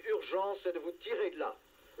 L'unique urgence, c'est de vous tirer de là.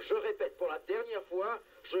 Je répète pour la dernière fois,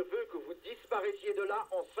 je veux que vous disparaissiez de là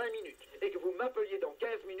en 5 minutes et que vous m'appeliez dans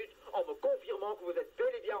 15 minutes en me confirmant que vous êtes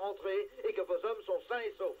bel et bien rentrés et que vos hommes sont sains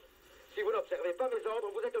et saufs. Si vous n'observez pas mes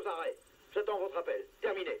ordres, vous êtes aux arrêts. J'attends votre appel.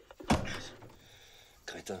 Terminé.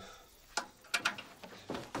 Crétin.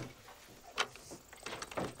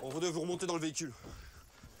 On veut vous remonter dans le véhicule.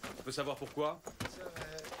 On peut savoir pourquoi?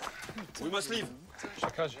 We must leave. Šta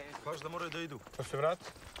kaže? Kaže da moraju da idu. Pa se vrati.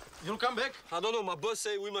 You'll come back? No, my boss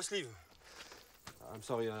say we must leave. I'm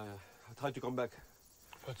sorry, I tried to come back.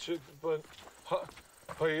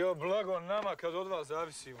 Pa jo, blago nama kad od vas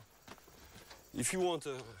zavisimo. If you want,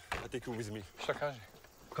 I take you with me. Šta kaže?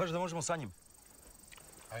 Kaže da možemo sa njim.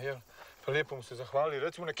 A jel? Pa lijepo mu se zahvali.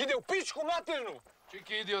 Recimo, nek ide u pičku maternu!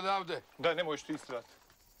 Čiki, idi odavde. Daj, nemoj što istrat.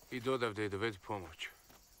 Idi odavde i dovedi pomoć.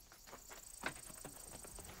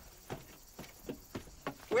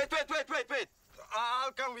 Wait!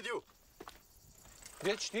 I'll come with you.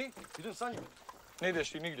 Gdje ćeš ti? Idem sa njim. Ne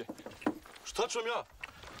ideš ti nigdje. Šta ću vam ja?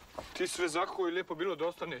 Ti sve zakako i lijepo bilo da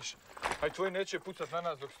ostaneš. Aj tvoj neće pucat na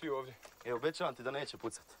nas dok si ti ovdje. E, obećavam ti da neće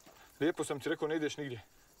pucat. Lijepo sam ti rekao, ne ideš nigdje.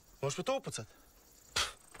 Možeš me to upucat?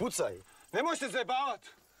 Pucaj. Nemoj se zajebavat!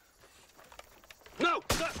 No!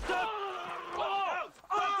 Stop!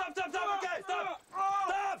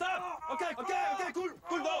 Okay, stop! Okay,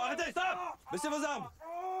 cool, non, arrêtez, stop! Baissez vos armes!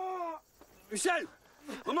 Michel!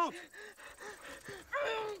 Remonte!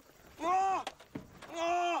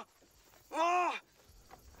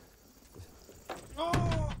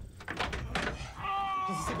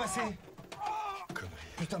 Qu'est-ce qui s'est passé?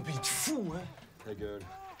 Connerie. Putain, pays de fou, hein? Ta gueule.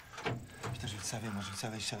 Putain, je le savais, je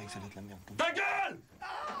savais que ça allait être la merde. Ta gueule!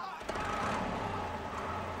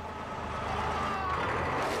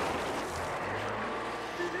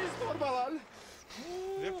 Normalan.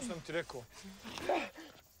 Lijepo sam ti rekao.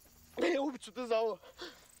 Ubit ću te za ovo.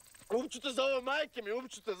 Ubit ću te za ovo, majke mi,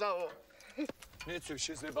 ubit ću te za ovo. Neću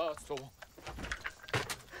više zajebavat s tobom.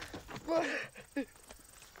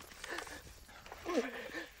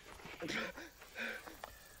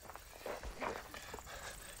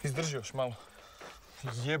 Izdrži još malo.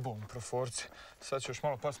 Jebom proforci. Sad će još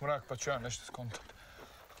malo pas mrak pa ću ja nešto skontat.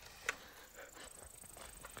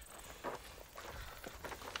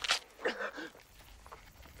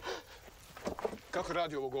 Kako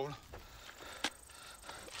radi ovo govno?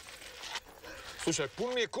 Slušaj,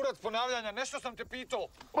 pun mi je kurac ponavljanja, nešto sam te pitao.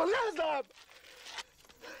 Pa ne znam!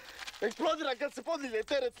 Eksplodira kad se podigne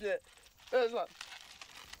teretlje. Ne znam.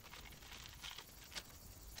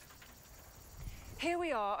 Here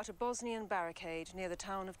we are at a Bosnian barricade near the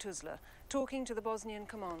town of Tuzla, talking to the Bosnian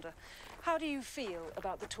commander. How do you feel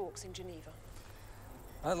about the talks in Geneva?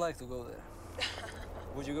 I'd like to go there.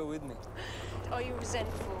 Would you go with me? Are you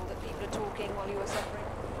resentful that people are talking while you are suffering?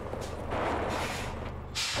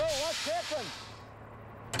 So, what's happened?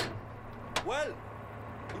 Well,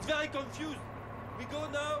 it's very confused. We go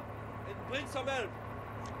now and bring some help.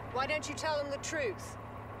 Why don't you tell them the truth?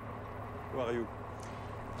 Who are you?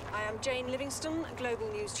 I am Jane Livingston, Global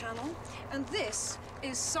News Channel, and this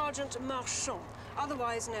is Sergeant Marchand,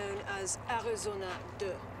 otherwise known as Arizona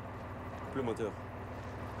 2. Le moteur.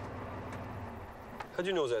 How do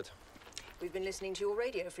you know that? We've been listening to your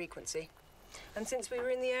radio frequency. And since we were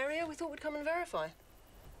in the area, we thought we'd come and verify.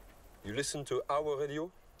 You listen to our radio?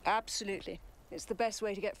 Absolutely. It's the best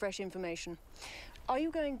way to get fresh information. Are you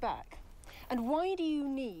going back? And why do you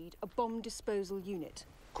need a bomb disposal unit?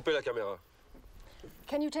 Coupez la caméra.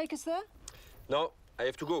 Can you take us there? No, I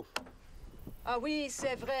have to go. Ah oui,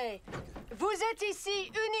 c'est vrai. Vous êtes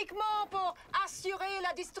ici uniquement pour assurer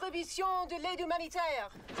la distribution de l'aide humanitaire.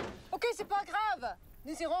 OK, c'est pas grave.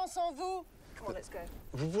 Nous irons sans vous. Come on, let's go.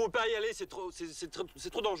 Vous ne pouvez pas y aller, c'est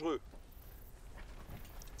trop dangereux.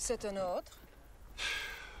 C'est un autre.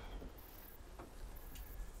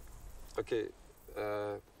 OK.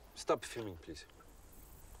 Stop filming, please.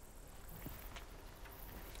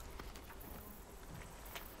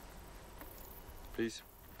 Please.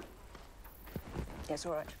 Yes,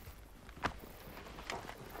 all right.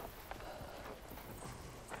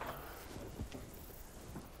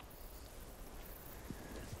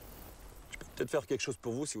 Je peux peut-être faire quelque chose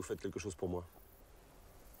pour vous si vous faites quelque chose pour moi.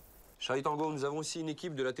 Charlie Tango, nous avons aussi une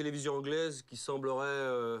équipe de la télévision anglaise qui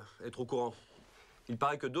semblerait être au courant. Il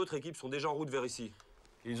paraît que d'autres équipes sont déjà en route vers ici.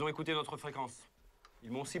 Ils ont écouté notre fréquence. Ils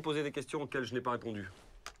m'ont aussi posé des questions auxquelles je n'ai pas répondu.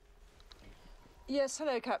 Yes,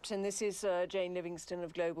 hello, Captain. This is Jane Livingston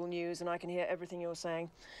of Global News, and I can hear everything you're saying.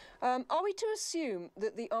 Are we to assume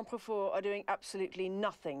that the Empereur are doing absolutely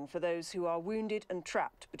nothing for those who are wounded and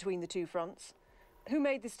trapped between the two fronts? Who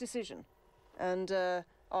made this decision? And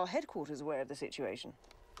are headquarters aware of the situation?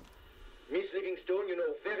 Miss Livingstone, you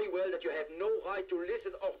know very well that you have no right to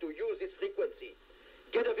listen or to use this frequency.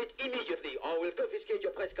 Get of it immediately, or we'll confiscate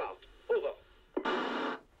your press card. Over.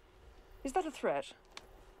 Is that a threat?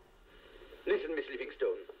 Listen, Miss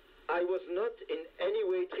Livingstone, I was not in any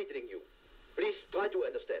way threatening you. Please try to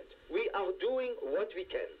understand. We are doing what we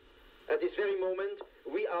can. At this very moment,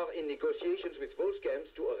 we are in negotiations with both camps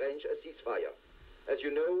to arrange a ceasefire. As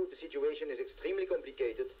you know, the situation is extremely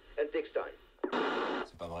complicated and takes time.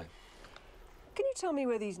 C'est pas vrai. Can you tell me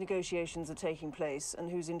where these negotiations are taking place and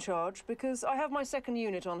who's in charge? Because I have my second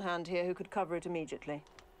unit on hand here who could cover it immediately.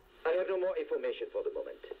 I have no more information for the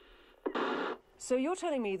moment. So you're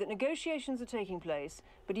telling me that negotiations are taking place,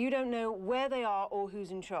 but you don't know where they are or who's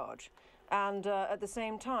in charge. And at the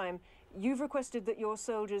same time, you've requested that your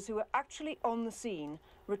soldiers who are actually on the scene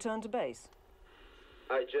return to base.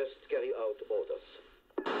 I just carry out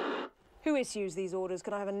orders. Who issues these orders?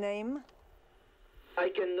 Can I have a name? I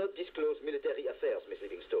cannot disclose military affairs, Miss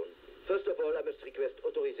Livingstone. First of all, I must request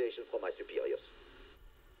authorization from my superiors.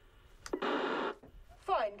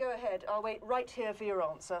 Fine, go ahead. I'll wait right here for your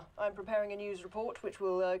answer. I'm preparing a news report, which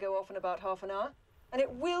will go off in about half an hour. And it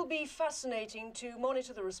will be fascinating to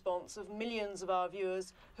monitor the response of millions of our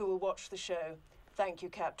viewers who will watch the show. Thank you,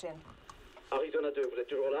 Captain. Arizona 2, vous êtes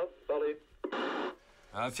toujours là? Parlez.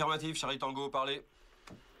 Affirmatif, Charlie Tango, parlez.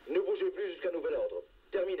 Ne bougez plus jusqu'à nouvel ordre.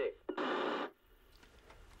 Terminé.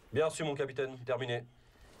 Bien reçu, mon capitaine. Terminé.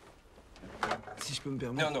 Si je peux me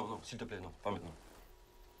permettre... Non, s'il te plaît, non, pas maintenant.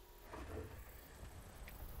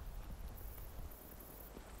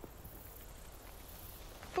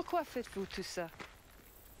 Pourquoi faites-vous tout ça?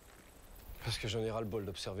 Parce que j'en ai ras-le-bol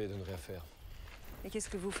d'observer et de ne rien faire. Et qu'est-ce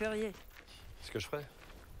que vous feriez? Ce que je ferais?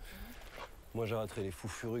 Moi, j'arrêterais les fous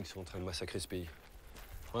furieux qui sont en train de massacrer ce pays.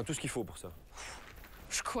 On a tout ce qu'il faut pour ça.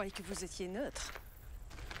 Je croyais que vous étiez neutre.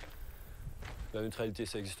 La neutralité,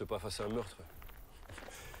 ça n'existe pas face à un meurtre.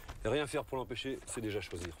 Et rien faire pour l'empêcher, c'est déjà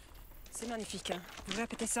choisir. C'est magnifique, hein? Vous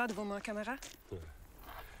répétez ça devant ma caméra? Ouais.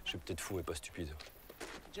 Je suis peut-être fou, mais pas stupide.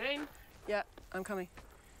 Jane? Yeah, I'm coming.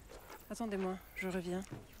 Attendez-moi, je reviens.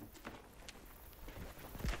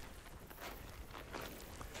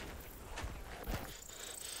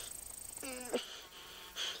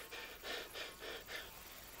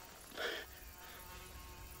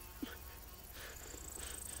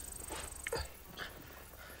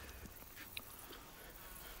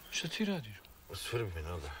 Šta ti radiš? Svrbi me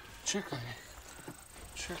noga. Čekaj.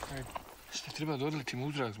 Šta treba da odletim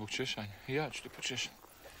u zrak zbog češanja? Ja ću te počešati.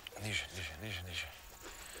 Niže.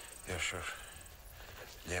 Još.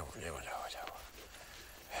 Lijevo.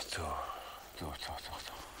 To.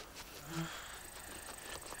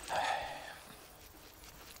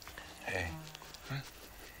 Ej.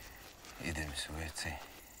 Idem se u WC.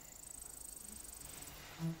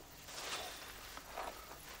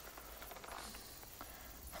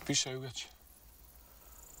 Pišaj u gaće.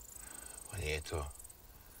 Pa nije to.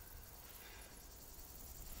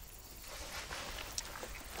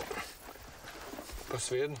 Pa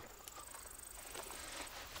svejedno.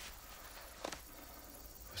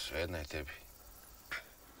 Pa svejedno je tebi.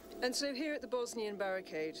 And so here at the Bosnian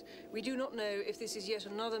barricade, we do not know if this is yet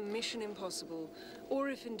another mission impossible, or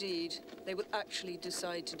if indeed they will actually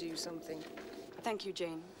decide to do something. Thank you,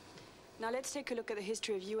 Jane. Now let's take a look at the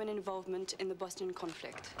history of UN involvement in the Bosnian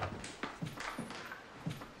conflict.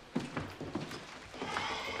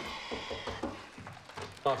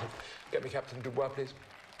 Martin, get me Captain Dubois, please.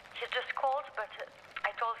 He's just called, but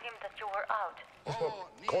I told him that you were out. Well,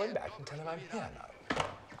 call him back and tell him I'm here now.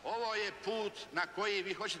 Ovo je put na koji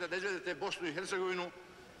vi hoćete da izvedete Bosnu i Hercegovinu.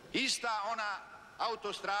 Ista ona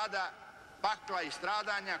autostrada pakla i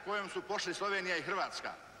stradanja kojom su pošli Slovenija i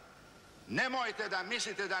Hrvatska. Nemojte da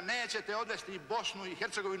mislite da nećete odvesti Bosnu i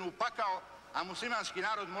Hercegovinu u pakao, a muslimanski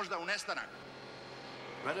narod možda u nestanak.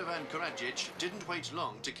 Radovan Karadzic didn't wait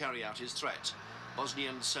long to carry out his threat.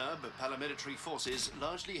 Bosnian Serb paramilitary forces,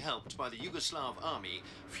 largely helped by the Yugoslav army,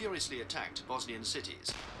 furiously attacked Bosnian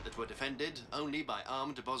cities that were defended only by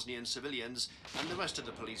armed Bosnian civilians and the rest of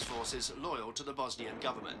the police forces loyal to the Bosnian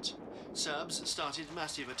government. Serbs started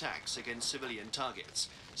massive attacks against civilian targets,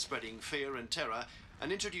 spreading fear and terror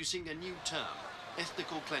and introducing a new term,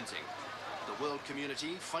 ethnical cleansing. The world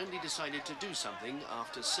community finally decided to do something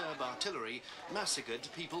after Serb artillery massacred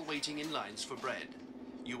people waiting in lines for bread.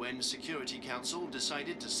 UN Security Council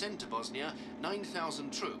decided to send to Bosnia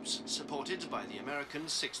 9,000 troops, supported by the American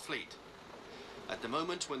Sixth Fleet. At the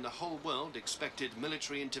moment when the whole world expected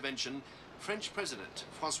military intervention, French President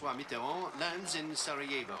François Mitterrand lands in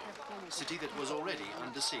Sarajevo, a city that was already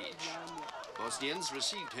under siege. Bosnians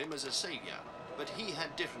received him as a savior, but he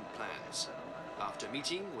had different plans. After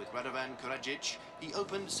meeting with Radovan Karadzic, he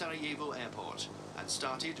opened Sarajevo Airport and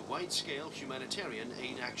started wide-scale humanitarian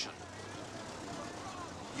aid action.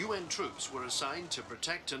 UN troops were assigned to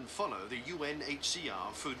protect and follow the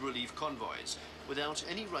UNHCR food relief convoys without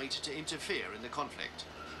any right to interfere in the conflict.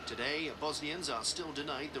 Today, Bosnians are still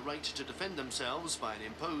denied the right to defend themselves by an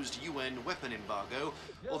imposed UN weapon embargo,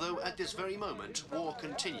 although at this very moment, war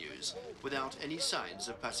continues without any signs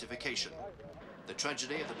of pacification. The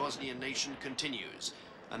tragedy of the Bosnian nation continues,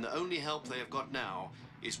 and the only help they have got now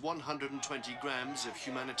is 120 grams of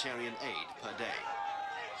humanitarian aid per day.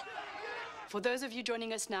 For those of you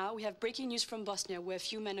joining us now, we have breaking news from Bosnia, where a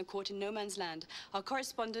few men are caught in no man's land. Our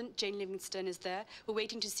correspondent, Jane Livingston, is there. We're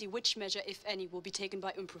waiting to see which measure, if any, will be taken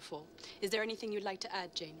by UNPROFOR. Is there anything you'd like to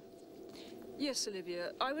add, Jane? Yes,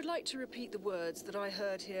 Olivia. I would like to repeat the words that I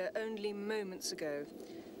heard here only moments ago.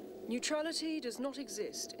 Neutrality does not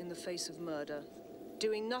exist in the face of murder.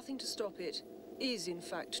 Doing nothing to stop it is, in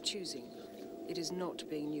fact, choosing. It is not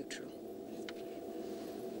being neutral.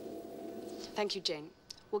 Thank you, Jane.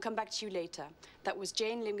 We'll come back to you later. That was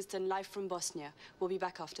Jane Livingston, live from Bosnia. We'll be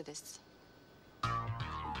back after this.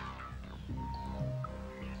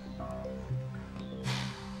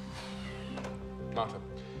 Marta,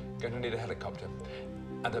 going to need a helicopter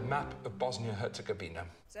and a map of Bosnia-Herzegovina.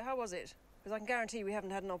 So how was it? Because I can guarantee we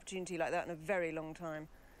haven't had an opportunity like that in a very long time.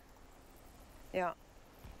 Yeah.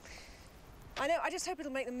 I know, I just hope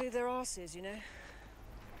it'll make them move their arses, you know?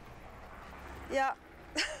 Yeah,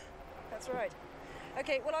 that's right.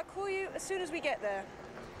 Okay, well, I'll call you as soon as we get there.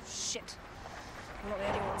 Shit. I'm not the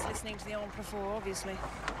only ones listening to the UNPROFOR, obviously.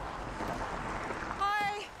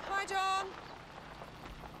 Hi! Hi, John!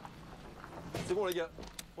 C'est bon, les gars.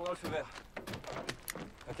 On a le feu vert.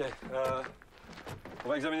 OK, on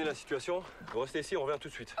va examiner la situation. Vous restez ici, on revient tout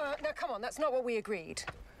de suite. No, come on, that's not what we agreed.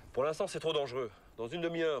 Pour l'instant, c'est trop dangereux. Dans une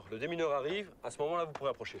demi-heure, le démineur arrive. À ce moment-là, vous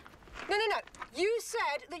pourrez approcher. No. You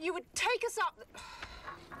said that you would take us up...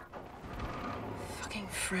 Fucking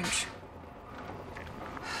French.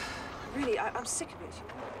 Really, I'm sick of it.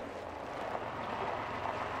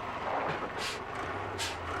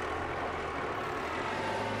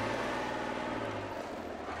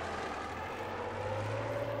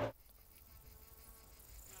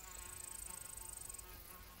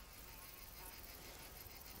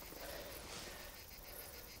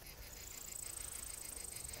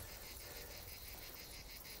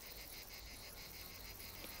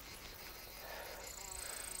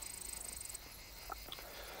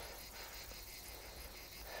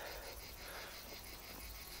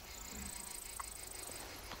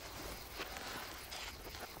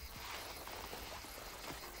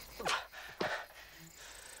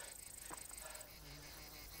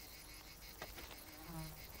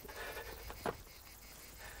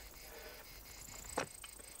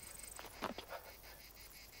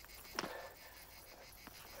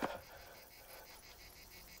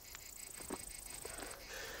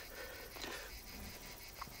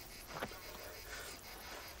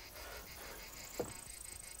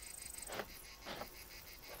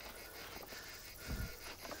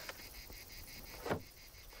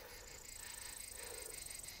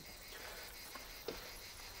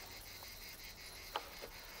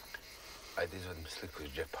 Ajde, izvadim sliku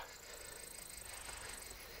iz džepa.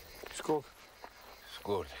 S kog? S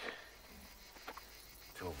gornjeg.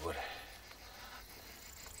 Tu gore.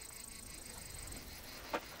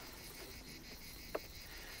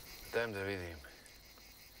 Dajem da vidim.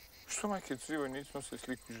 Što, majke crivoj, nismo se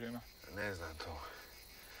sliku žena? Ne znam to.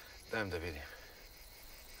 Dajem da vidim.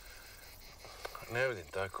 Ne vidim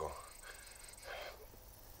tako.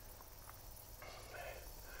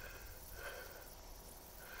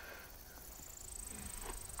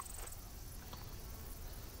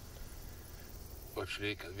 Hoću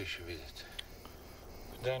li ikad više vidjeti?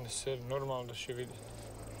 Daj ne seri, normalno da će vidjeti.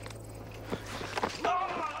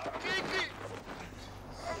 Kiki!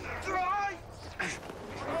 Traj!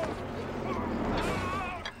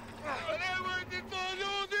 Nemojte to,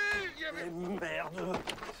 ljudi! Merde!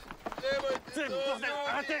 Nemojte to, ljudi!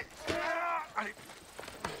 Arrêtez! Allez!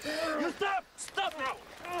 You stop! Stop now!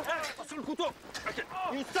 Attention le couteau! Okay.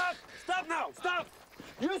 You stop! Stop now! Stop!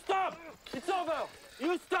 You stop! It's over!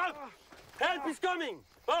 You stop! Help is coming!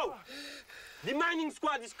 Oh! The mining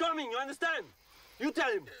squad is coming, you understand? You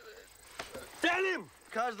tell him. Tell him!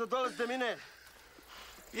 Kaži da dolazite mine.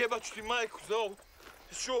 Jebat ću ti majku za ovo.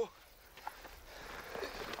 Šo?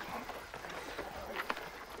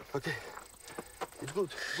 Okay. It's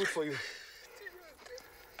good. Good for you.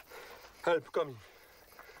 Help coming.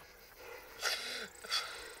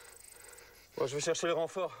 Bon, je vais chercher les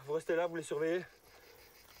renforts. Vous restez là, vous les surveillez.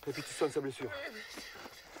 Et puis tu soignes sa blessure.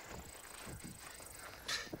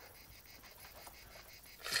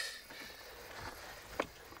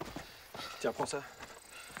 Tiens, prends ça.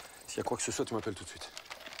 S'il y a quoi que ce soit, tu m'appelles tout de suite.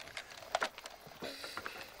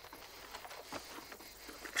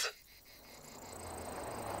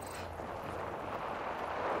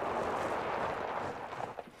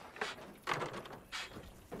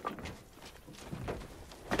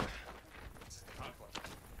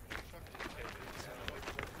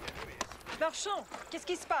 Marchand, qu'est-ce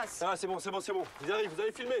qui se passe? Ah, c'est bon, c'est bon, c'est bon. Ils arrivent, vous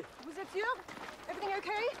allez filmer. Vous êtes sûr? Everything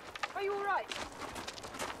okay? Are you all right?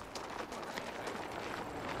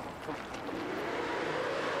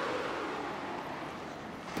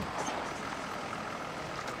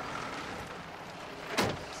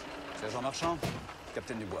 Sergent Marchand,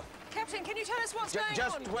 Capitaine Dubois. Captain, can you tell us what's going on?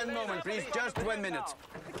 Just 1 moment, please. Just 1 minute.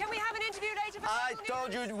 Can we have an interview later? I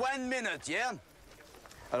told you 1 minute, yeah?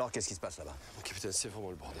 Alors, qu'est-ce qui se passe là-bas? Mon capitaine, c'est vraiment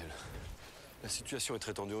le bordel. La situation est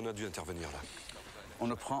très tendue, on a dû intervenir là. On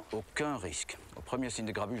ne prend aucun risque. Au premier signe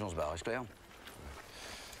de grabuge, on se barre, est-ce clair?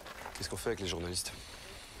 Qu'est-ce qu'on fait avec les journalistes?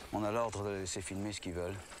 On a l'ordre de laisser filmer ce qu'ils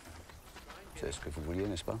veulent. C'est ce que vous vouliez,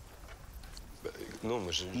 n'est-ce pas? Non,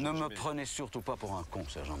 moi Ne me prenez surtout pas pour un con,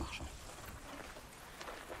 Sergent Marchand.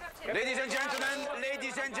 Ladies and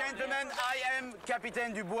gentlemen, I am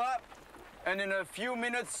Capitaine Dubois, and in a few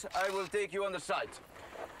minutes I will take you on the site.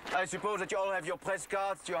 I suppose that you all have your press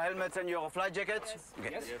cards, your helmets and your flight jackets?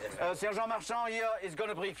 Yes. Okay. Sergent Marchand here is going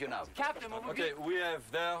to brief you now. Captain, Okay, we have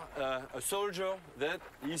there a soldier that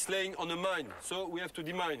is laying on a mine, so we have to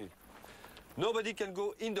demine it. Nobody can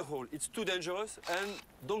go in the hole. It's too dangerous, and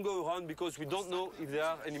don't go around because we don't know if there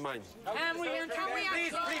are any mines.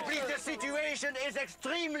 Please, the situation is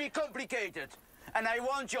extremely complicated, and I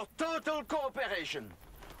want your total cooperation.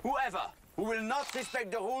 Whoever who will not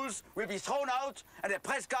respect the rules will be thrown out, and their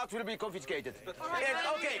press cards will be confiscated.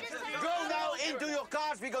 Okay, go now into your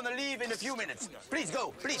cars. We're going to leave in a few minutes. Please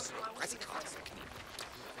go, please.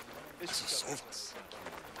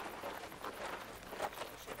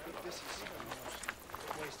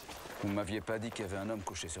 Vous ne m'aviez pas dit qu'il y avait un homme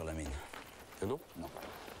couché sur la mine. Ah non? Non.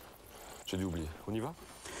 J'ai dû oublier. On y va?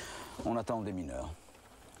 On attend des mineurs.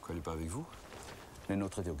 Quoi, il n'est pas avec vous? Les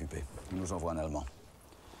nôtres étaient occupés. Ils nous envoient un Allemand.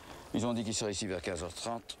 Ils ont dit qu'ils seraient ici vers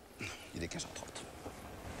 15h30. Il est 15h30.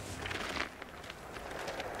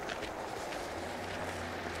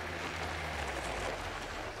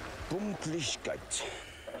 Pünktlichkeit.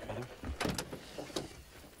 Pardon?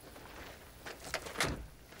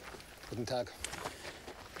 Guten Tag.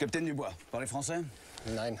 Capitaine Dubois, parlez français?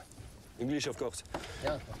 Nein. English, of course.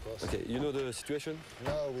 Yeah, of course. Okay, you know the situation?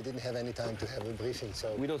 No, we didn't have any time to have a briefing,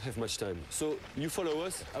 so... We don't have much time. So, you follow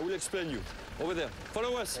us, I will explain you. Over there,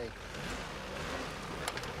 follow us! Okay.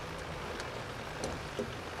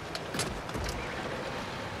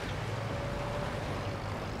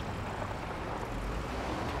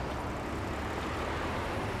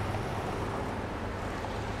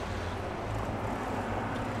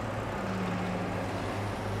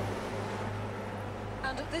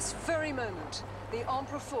 And at this very moment, the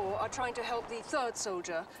Emperor IV are trying to help the third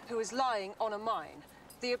soldier who is lying on a mine.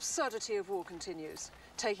 The absurdity of war continues,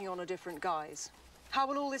 taking on a different guise. How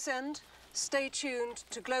will all this end? Stay tuned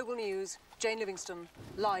to Global News. Jane Livingston,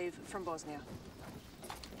 live from Bosnia.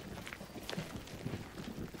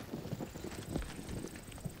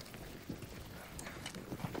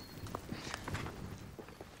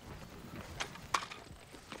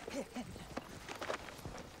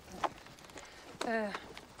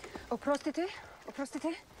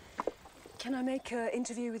 Oprostite. Can I make an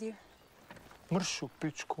interview with you? Mršu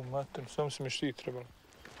pičku, mater, samo si mi štit trebala.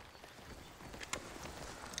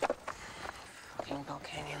 Fucking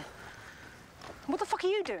Balkanian. What the fuck are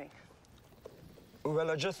you doing? Well,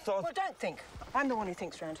 I just thought... Well, don't think. I'm the one who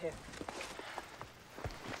thinks around here.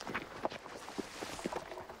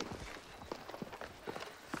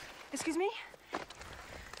 Excuse me?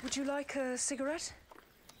 Would you like a cigarette?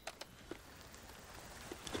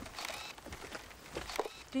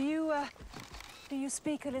 Do you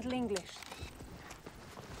speak a little English?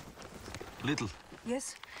 Little.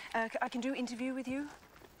 Yes? I can do interview with you.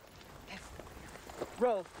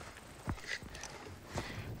 Roll.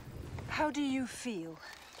 How do you feel?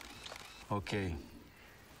 Okay.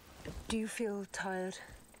 Do you feel tired?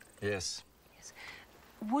 Yes. Yes.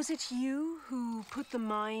 Was it you who put the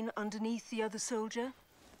mine underneath the other soldier?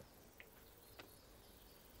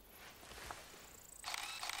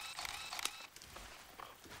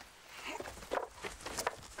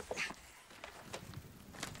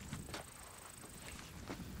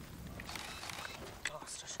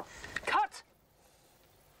 Cut!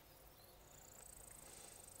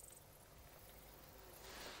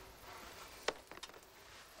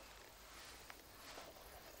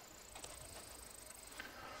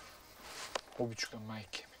 Ubiću ga,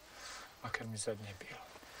 majke mi. Makar mi zadnje bilo.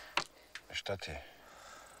 Šta ti je?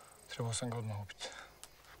 Trebao sam ga odmah ubiti.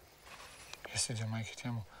 Jesi vidio, majke, ti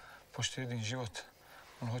mu poštedim život.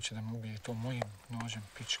 On hoće da me ubije i to mojim nožem,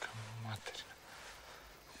 pička materina.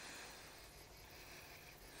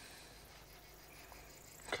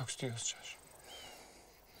 Kako se ti osjećaš?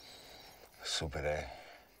 Super,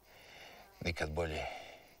 nikad bolje.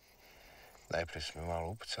 Najprije su me malo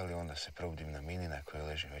upucali, onda se probudim na mini na kojoj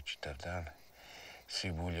ležim već čitav dan.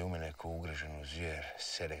 Svi bulje u mene kao ugroženu zvijer,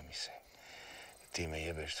 sere mi se. Ti me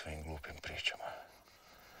jebeš svojim glupim pričama.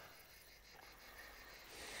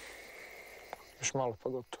 Još malo pa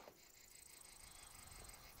gotovo.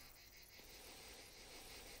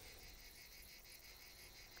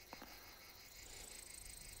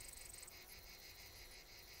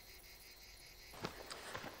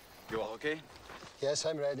 You all okay? Yes,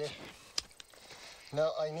 I'm ready.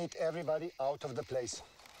 Now I need everybody out of the place.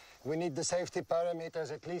 We need the safety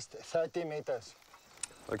parameters at least 30 meters.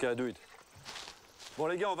 Ok, I do it. Bon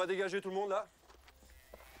les gars, on va dégager tout le monde là.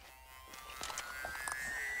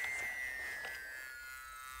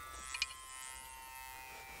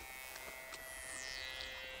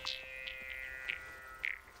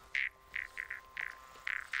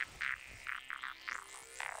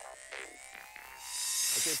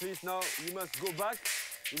 Okay, please, now you must go back.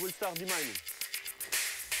 We will start demining.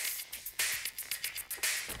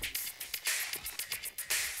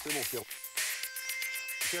 C'est bon, Pierrot.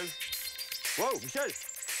 Michel? Wow, Michel!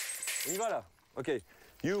 On y va là. Okay,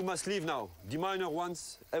 you must leave now. Deminer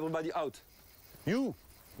wants everybody out. You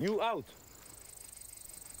out.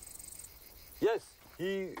 Yes,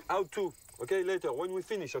 he out too. Okay, later, when we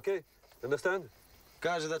finish, okay? Understand?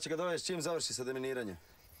 Kaže da će ga dovesti čim završi sa deminiranjem.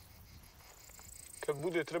 Kad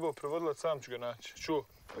bude trebao prevodilac, sam ću ga naći. Čuo?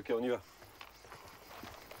 Ok, on y va.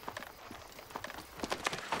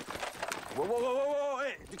 Wow,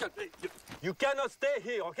 hey, you cannot stay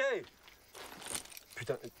here, okay?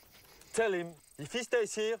 Putain, tell him, if he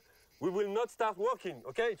stays here, we will not start working,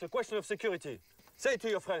 okay? It's a question of security. Say it to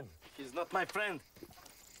your friend. He's not my friend.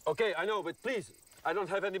 Okay, I know, but please, I don't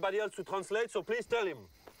have anybody else to translate, so please tell him.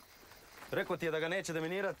 Rekao ti je da ga neće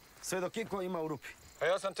deminirat sve dok Iko ima u rupi. A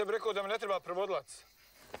ja sam tebi rekao da mi ne treba prevodilac.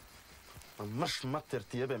 A mrš mater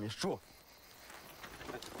ti jebem, ješ čuo?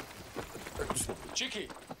 Čiki!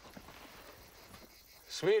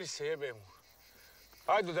 Smiri se, jebem mu.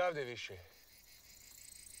 Ajde odavde više.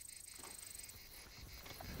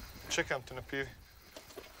 Čekam te na pivi.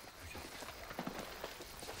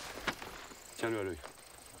 Tiens-le à l'œil.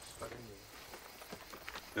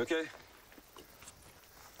 You okay?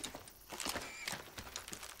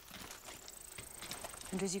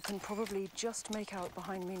 And as you can probably just make out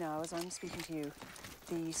behind me now as I'm speaking to you,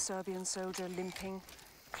 the Serbian soldier limping,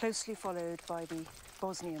 closely followed by the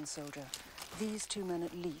Bosnian soldier. These two men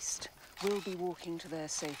at least will be walking to their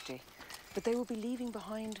safety, but they will be leaving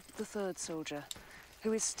behind the third soldier,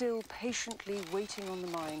 who is still patiently waiting on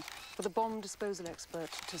the mine for the bomb disposal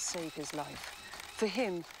expert to save his life. For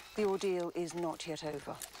him, the ordeal is not yet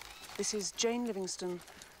over. This is Jane Livingston,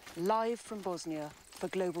 live from Bosnia for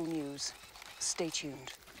Global News. Stay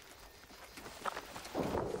tuned.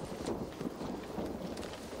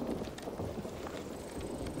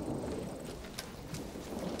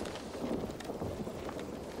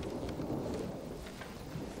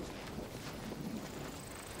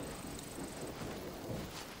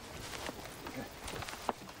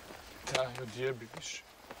 Daj, odjebi više.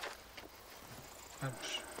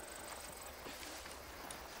 Nemaš.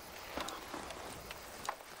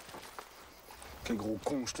 Quel gros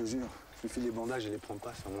con, je te jure. Je lui file les bandages et les prends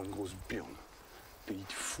pas, c'est vraiment une grosse burne. Pays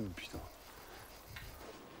de fou, putain.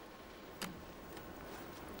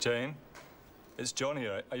 Jane, it's John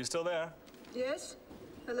here. Are you still there? Yes?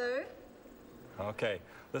 Hello? Okay.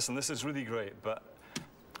 Listen, this is really great, but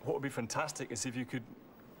what would be fantastic is if you could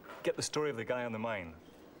get the story of the guy on the mine.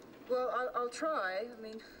 Well, I'll try. I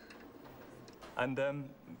mean... And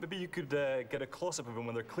maybe you could get a close-up of him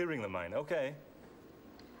when they're clearing the mine, okay?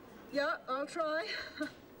 Yeah, I'll try.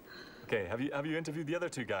 Okay, have you interviewed the other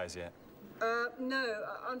two guys yet? No.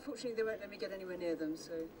 Unfortunately, they won't let me get anywhere near them,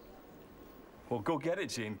 so... Well, go get it,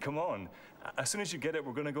 Jane. Come on. As soon as you get it,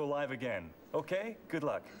 we're going to go live again. Okay? Good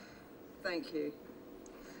luck. Thank you.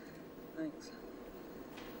 Thanks.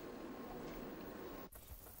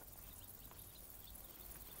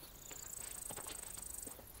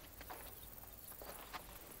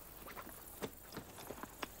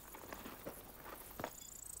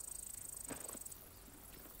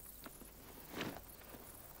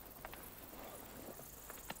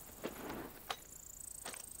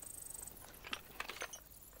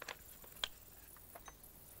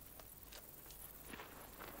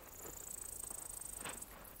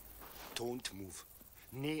 Don't move.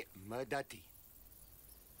 Ne mrdati.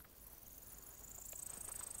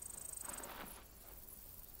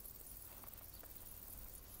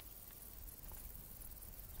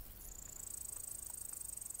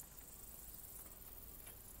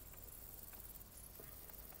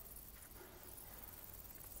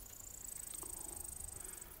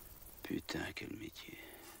 Putain, quel métier.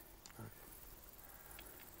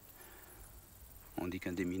 On dit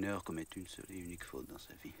qu'un démineur commet une seule et unique faute dans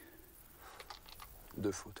sa vie. 2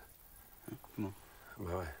 fautes. Hein? Comment?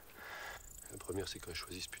 Bah ouais. La première, c'est quand j'ai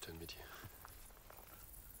choisi ce putain de métier.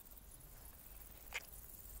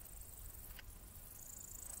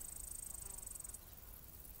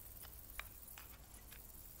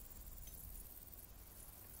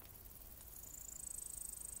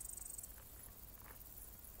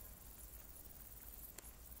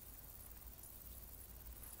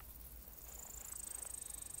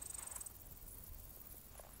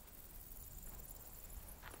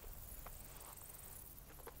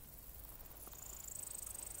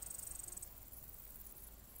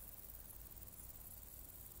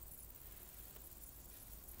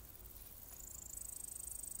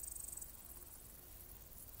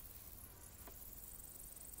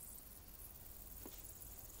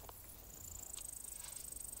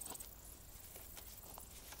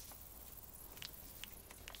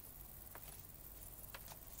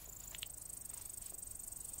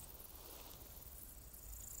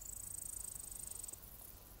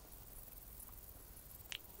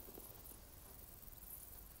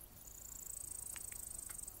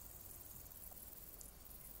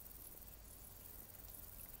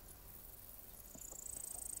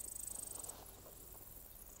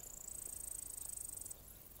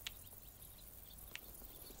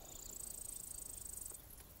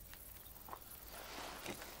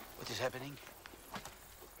 What is happening?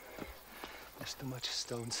 There's too much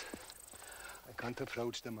stones. I can't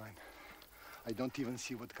approach the mine. I don't even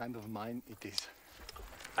see what kind of mine it is.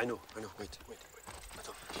 I know. Wait.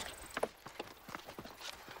 Attends.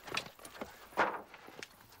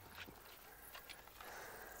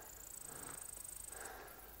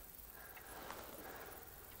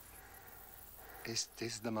 Is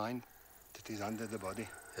this the mine that is under the body?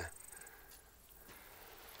 Yeah.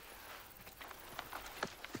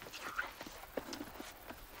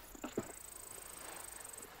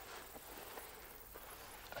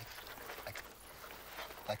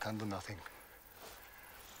 I can't do nothing.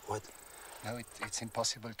 What? No, it's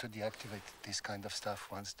impossible to deactivate this kind of stuff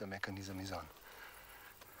once the mechanism is on.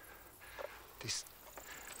 This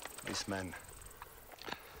man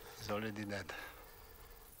is already dead.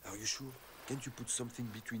 Are you sure? Can't you put something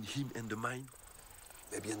between him and the mine?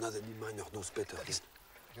 Maybe another miner knows better. Listen,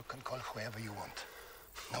 you can call whoever you want.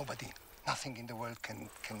 Nobody, nothing in the world can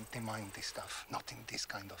demine this stuff. Not in these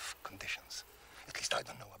kind of conditions. At least I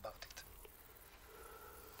don't know about it.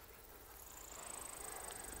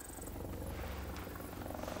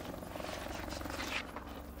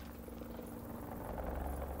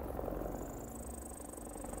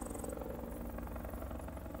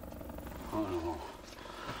 Oh non.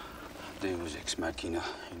 Deus ex machina.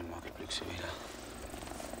 Il ne manque plus que celui-là.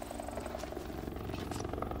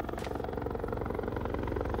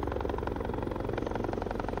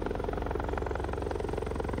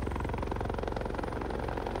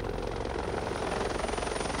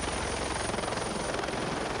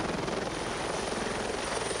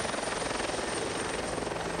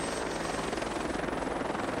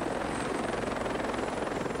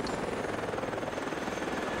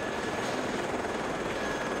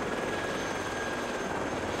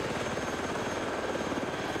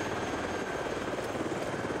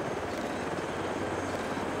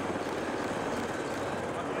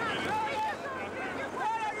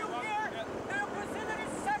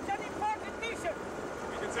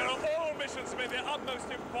 May be of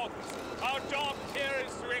utmost importance. Our job here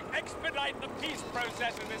is to expedite the peace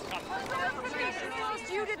process in this country.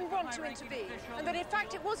 You didn't want to intervene, and that in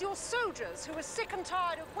fact it was your soldiers who were sick and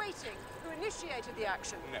tired of waiting who initiated the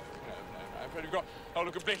action. No. I'm afraid you've got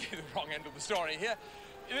completely the wrong end of the story here.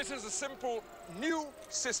 this is a simple new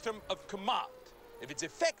system of command. If it's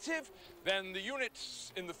effective, then the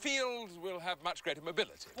units in the field will have much greater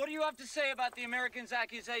mobility. What do you have to say about the Americans'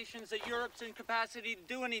 accusations that Europe's incapacity to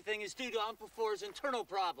do anything is due to UNPROFOR's internal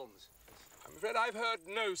problems? I'm afraid I've heard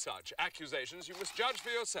no such accusations. You must judge for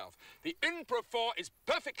yourself. The UNPROFOR is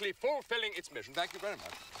perfectly fulfilling its mission. Thank you very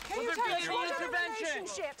much. Can you tell us what are the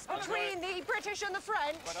relationships between the British and the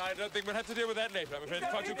French? But I don't think we'll have to deal with that later. I'm afraid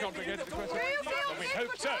it's far too complicated. The question. Do you feel We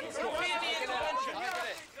hope so. Of course.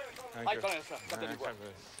 Thank you.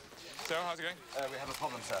 So, how's it going? We have a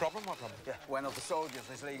problem, sir. Problem? What problem? Yeah, one of the soldiers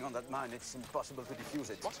is laying on that mine. It's impossible to defuse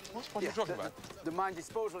it. What are you talking about? The mine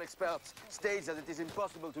disposal expert states that it is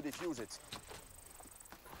impossible to defuse it.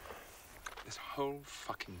 This whole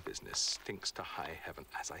fucking business stinks to high heaven,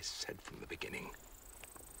 as I said from the beginning.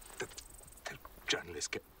 The journalists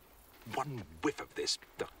get one whiff of this,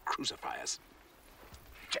 they'll crucify us.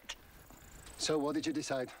 Check. So what did you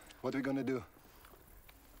decide? What are we gonna do?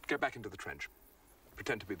 Get back into the trench.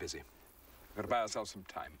 Pretend to be busy. We've got to buy ourselves some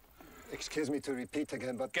time. Excuse me to repeat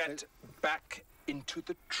again, but... Get back into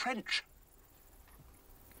the trench.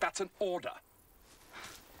 That's an order.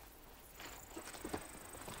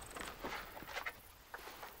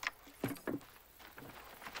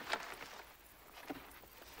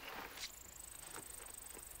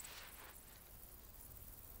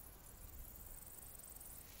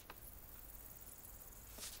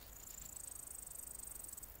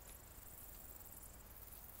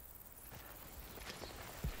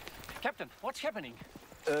 Captain, what's happening?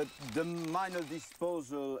 The minor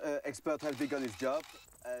disposal expert has begun his job,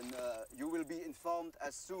 and you will be informed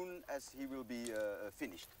as soon as he will be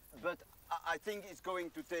finished. But I think it's going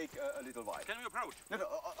to take a little while. Can we approach? No,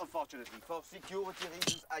 unfortunately. For security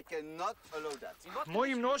reasons, I cannot allow that.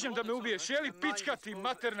 Mojim nožem da me ubiješ, je li pička ti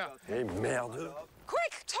materna? Ej, merde.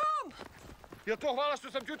 Quick, Tom! Jel to hvala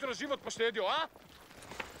što sam ti jutro život poštedio, a?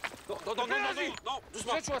 No,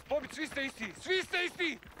 Sve ću vas pobiti, svi ste isti, svi ste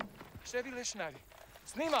isti! Šta vi lešnari?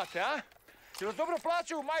 Snimate, a? Jel vas dobro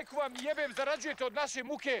plaćaju, majku vam jebem, zarađujete od naše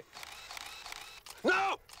muke?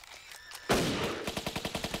 No!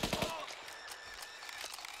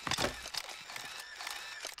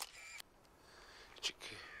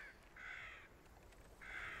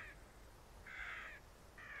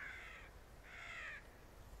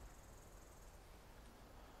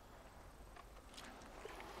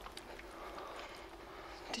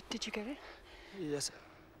 Did you get it? Yes, sir.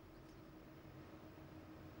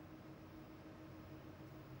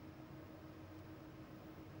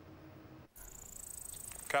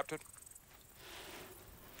 Captain,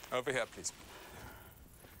 over here, please.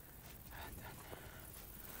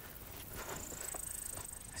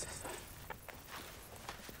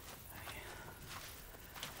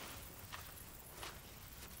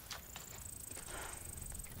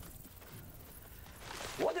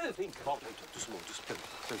 What do you think? Bon, doucement, doucement.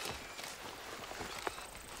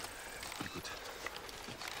 Écoute,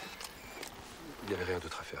 il n'y avait rien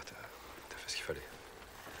d'autre à faire. T'as fait ce qu'il fallait.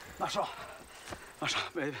 Marchand,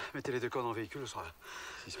 mettez les deux corps dans le véhicule, ce sera là.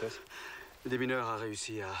 Qu'est-ce qui se passe? Le démineur a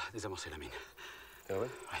réussi à désamorcer la mine. Ah ouais?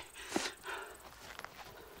 Oui.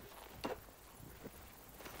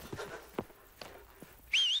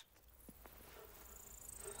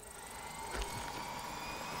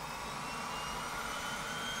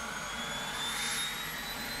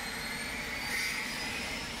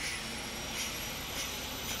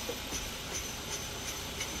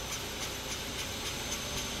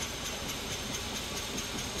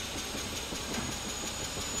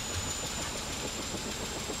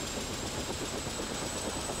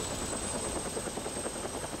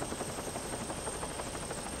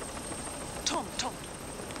 Tom.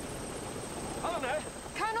 Hello there.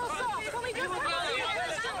 Colonel Soft, can we just come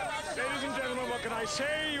Ladies and gentlemen, what can I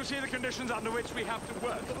say? You see the conditions under which we have to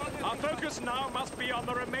work. Our focus now must be on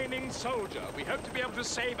the remaining soldier. We hope to be able to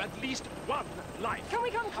save at least one life. Can we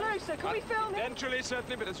come closer? Can we film him? Eventually,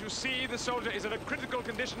 certainly, but as you see, the soldier is in a critical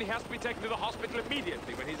condition. He has to be taken to the hospital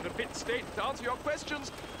immediately when he's in a fit state to answer your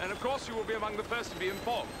questions. And of course, you will be among the first to be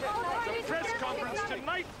informed. The press conference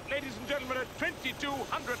tonight, ladies and gentlemen, at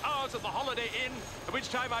 2200 hours at the Holiday Inn, at which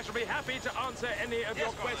time I shall be happy to answer any of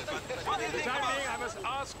your questions. For the time being, I must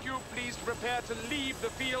ask you, please, to prepare to leave the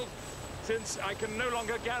field, since I can no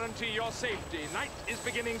longer guarantee your safety. Night is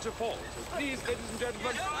beginning to fall. So please, ladies and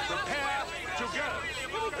gentlemen, prepare to go.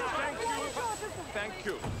 Thank you. Thank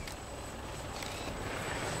you.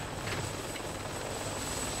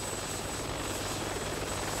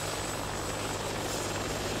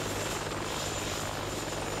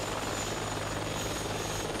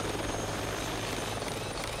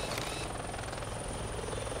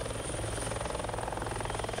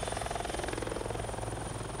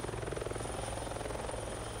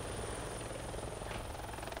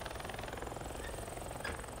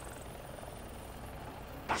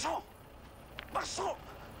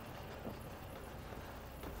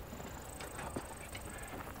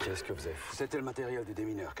 Qu'est-ce que vous avez foutu? C'était le matériel du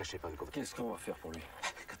démineur caché par une compagnie. Qu'est-ce qu'on va faire pour lui?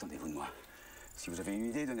 Qu'attendez-vous de moi? Si vous avez une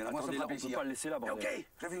idée, donnez-la moi, ça me fera plaisir. On peut pas le laisser là, bordel. Ok,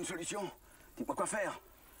 j'avais une solution. Dites-moi quoi faire.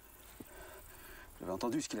 Vous avez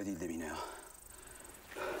entendu ce qu'il a dit, le démineur.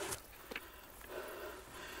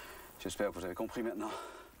 J'espère que vous avez compris maintenant.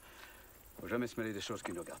 Faut jamais se mêler des choses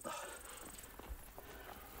qui ne regardent pas.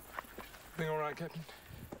 Everything all right, Captain?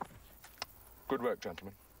 Good work,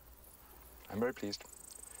 gentlemen. I'm very pleased.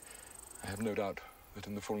 I have no doubt that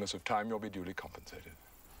in the fullness of time you'll be duly compensated.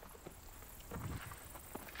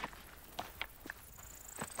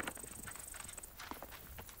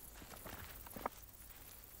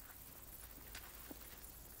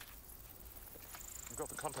 You've got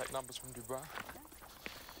the contact numbers from Dubois?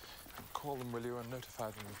 Call them, will you, and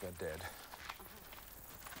notify them if they're dead.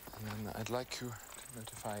 And then I'd like you to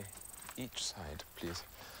notify each side, please.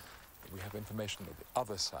 We have information that the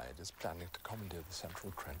other side is planning to commandeer the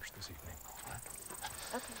central trench this evening, all right?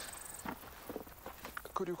 Okay.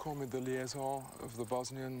 Could you call me the liaison of the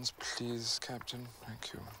Bosnians, please, Captain?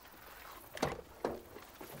 Thank you.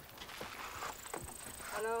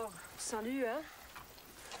 Alors, salut, hein?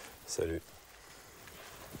 Salut.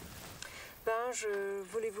 Ben, je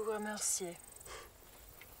voulais vous remercier.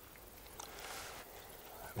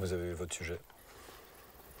 Vous avez eu votre sujet?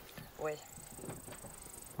 Oui.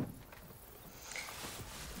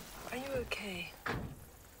 Are you okay?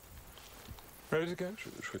 Ready to go?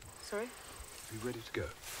 Sorry? Are you ready to go?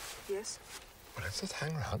 Yes. Well, let's just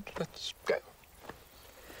hang around. Let's go.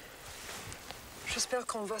 J'espère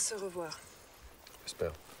qu'on va se revoir.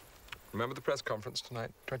 J'espère. Remember the press conference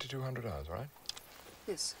tonight? 2200 hours, right?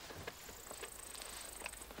 Yes.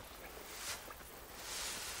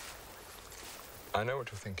 I know what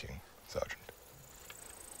you're thinking, Sergeant.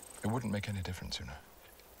 It wouldn't make any difference, you know.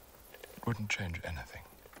 It wouldn't change anything.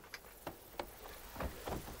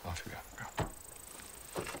 Off you go.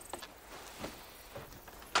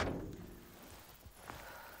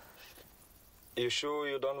 You sure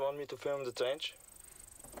you don't want me to film the trench?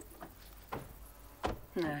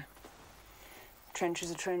 No. Trench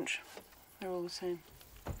is a trench. They're all the same.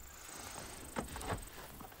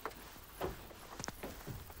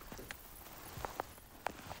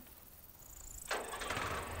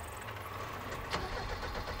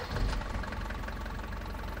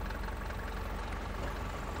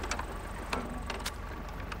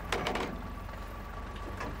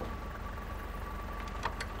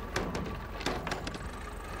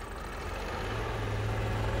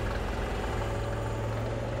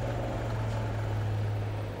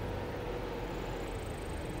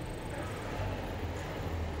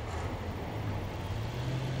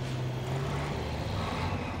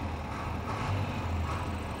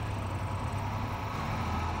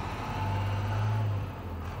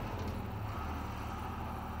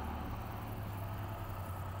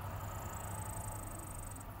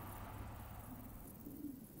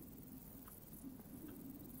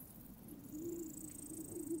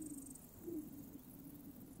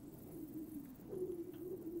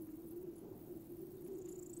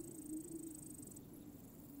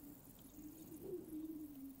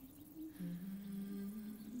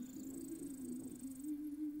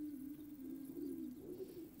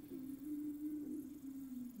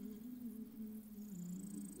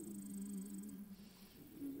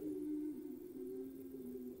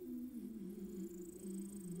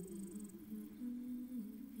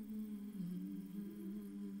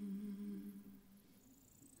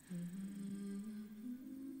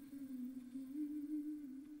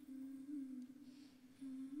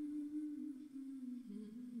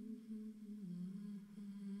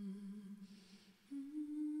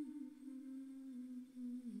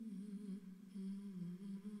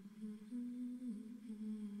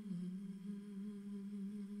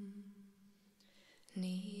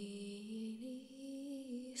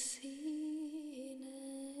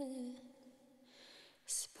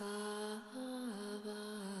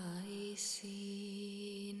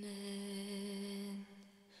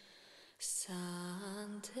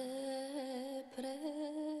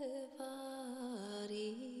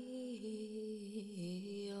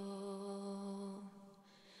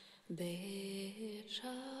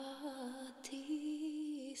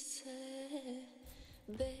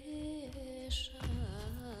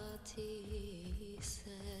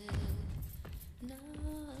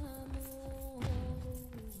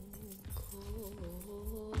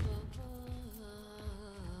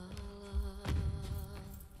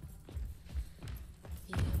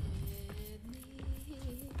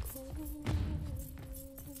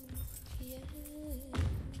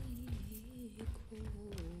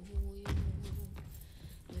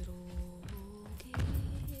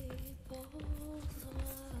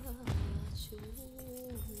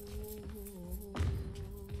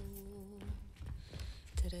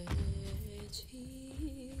 reći